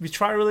we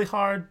try really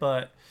hard,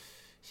 but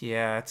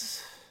yeah,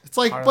 it's It's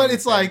like, but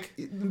it's like,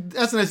 think.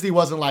 SNSD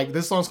wasn't like,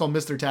 this song's called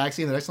Mr.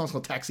 Taxi, and the next song's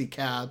called Taxi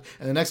Cab,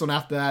 and the next one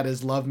after that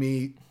is Love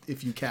Me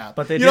If You Cab.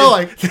 But they you did, know,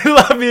 like, they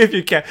Love Me If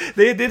You Can.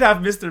 They did have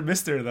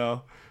Mr.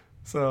 though.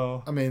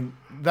 So I mean,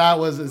 that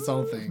was its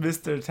own thing.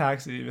 Mr.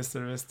 Taxi,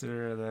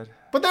 Mr. That.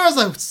 But there was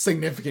a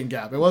significant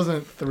gap. It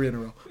wasn't 3 in a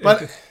row.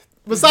 But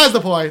besides the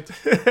point,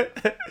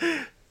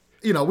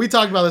 we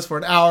talked about this for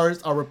an hour,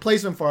 our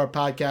replacement for our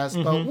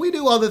podcast, but we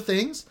do other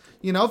things.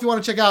 If you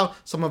want to check out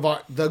some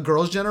of the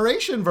Girls'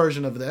 Generation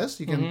version of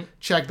this, you can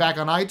check back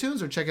on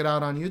iTunes or check it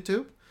out on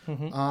YouTube.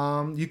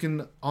 You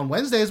can, on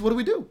Wednesdays, what do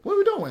we do? What do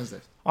we do on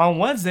Wednesdays? On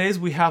Wednesdays,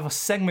 we have a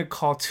segment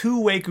called Two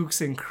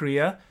Waegooks in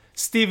Korea.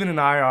 Steven and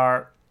I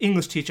are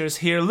English teachers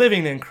here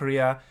living in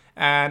Korea.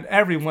 And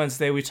every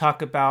Wednesday, we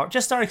talk about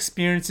just our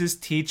experiences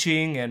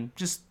teaching and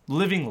just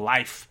living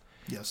life.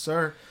 Yes,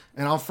 sir.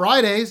 And on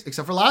Fridays,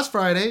 except for last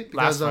Friday,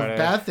 because of Friday.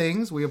 bad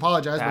things, we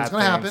apologize, but Bad it's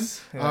going to happen.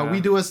 things, yeah.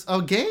 We do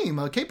a game,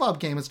 a K-pop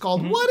game. It's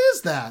called What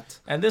Is That?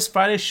 And this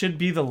Friday should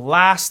be the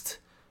last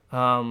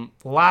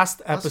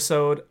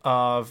episode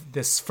of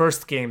this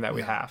first game that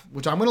we have.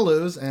 Which I'm going to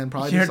lose and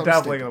probably do You're something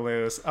definitely stupid. going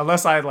to lose.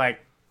 Unless I,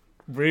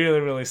 really,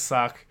 really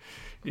suck.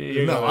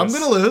 You're No, I'm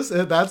gonna lose.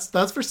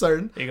 That's for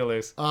certain. You're gonna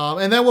lose.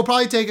 And then we'll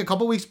probably take a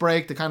couple weeks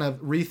break to kind of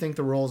rethink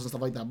the roles and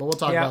stuff like that. But we'll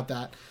talk Yeah. about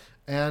that.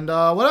 And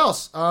what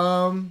else?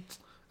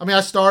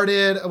 I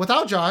started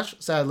without Josh,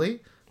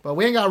 sadly, but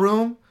we ain't got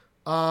room.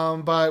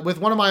 But with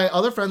one of my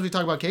other friends, we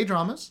talk about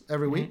K-dramas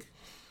every week.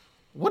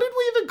 What did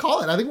we even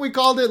call it? I think we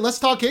called it Let's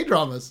Talk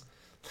K-dramas.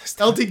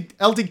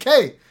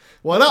 LTK.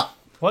 What up?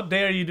 What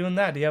day are you doing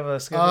that? Do you have a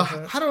schedule for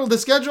that? I don't know the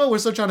schedule. We're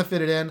still trying to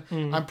fit it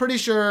in. I'm pretty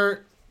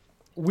sure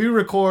we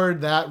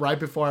record that right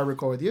before I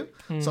record with you.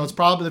 So it's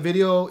probably the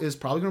video is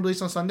probably going to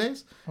release on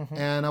Sundays.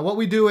 And what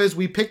we do is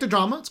we pick the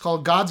drama. It's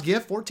called God's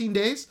Gift, 14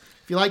 Days.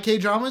 If you like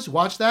K-dramas,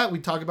 watch that. We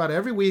talk about it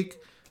every week.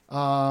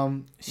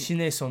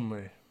 신의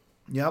선물.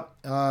 Yep.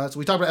 So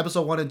we talked about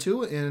episode 1 and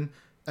 2 in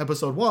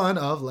episode 1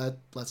 of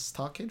Let's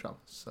Talk K-dramas.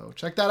 So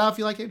check that out if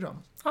you like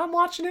K-dramas. I'm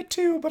watching it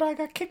too, but I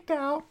got kicked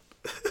out.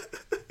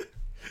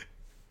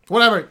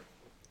 Whatever.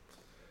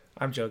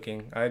 I'm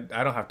joking. I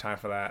don't have time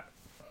for that.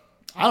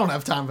 I don't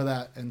have time for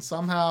that. And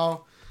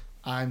somehow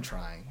I'm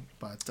trying.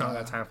 But I don't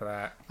got time for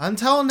that.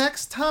 until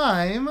next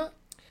time,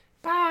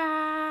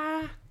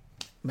 Bye.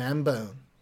 man bone.